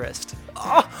terrorist.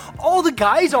 All the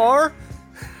guys are.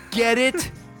 Get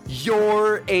it?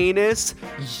 Your anus,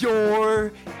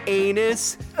 your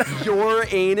anus, your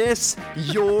anus,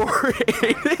 your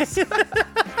anus.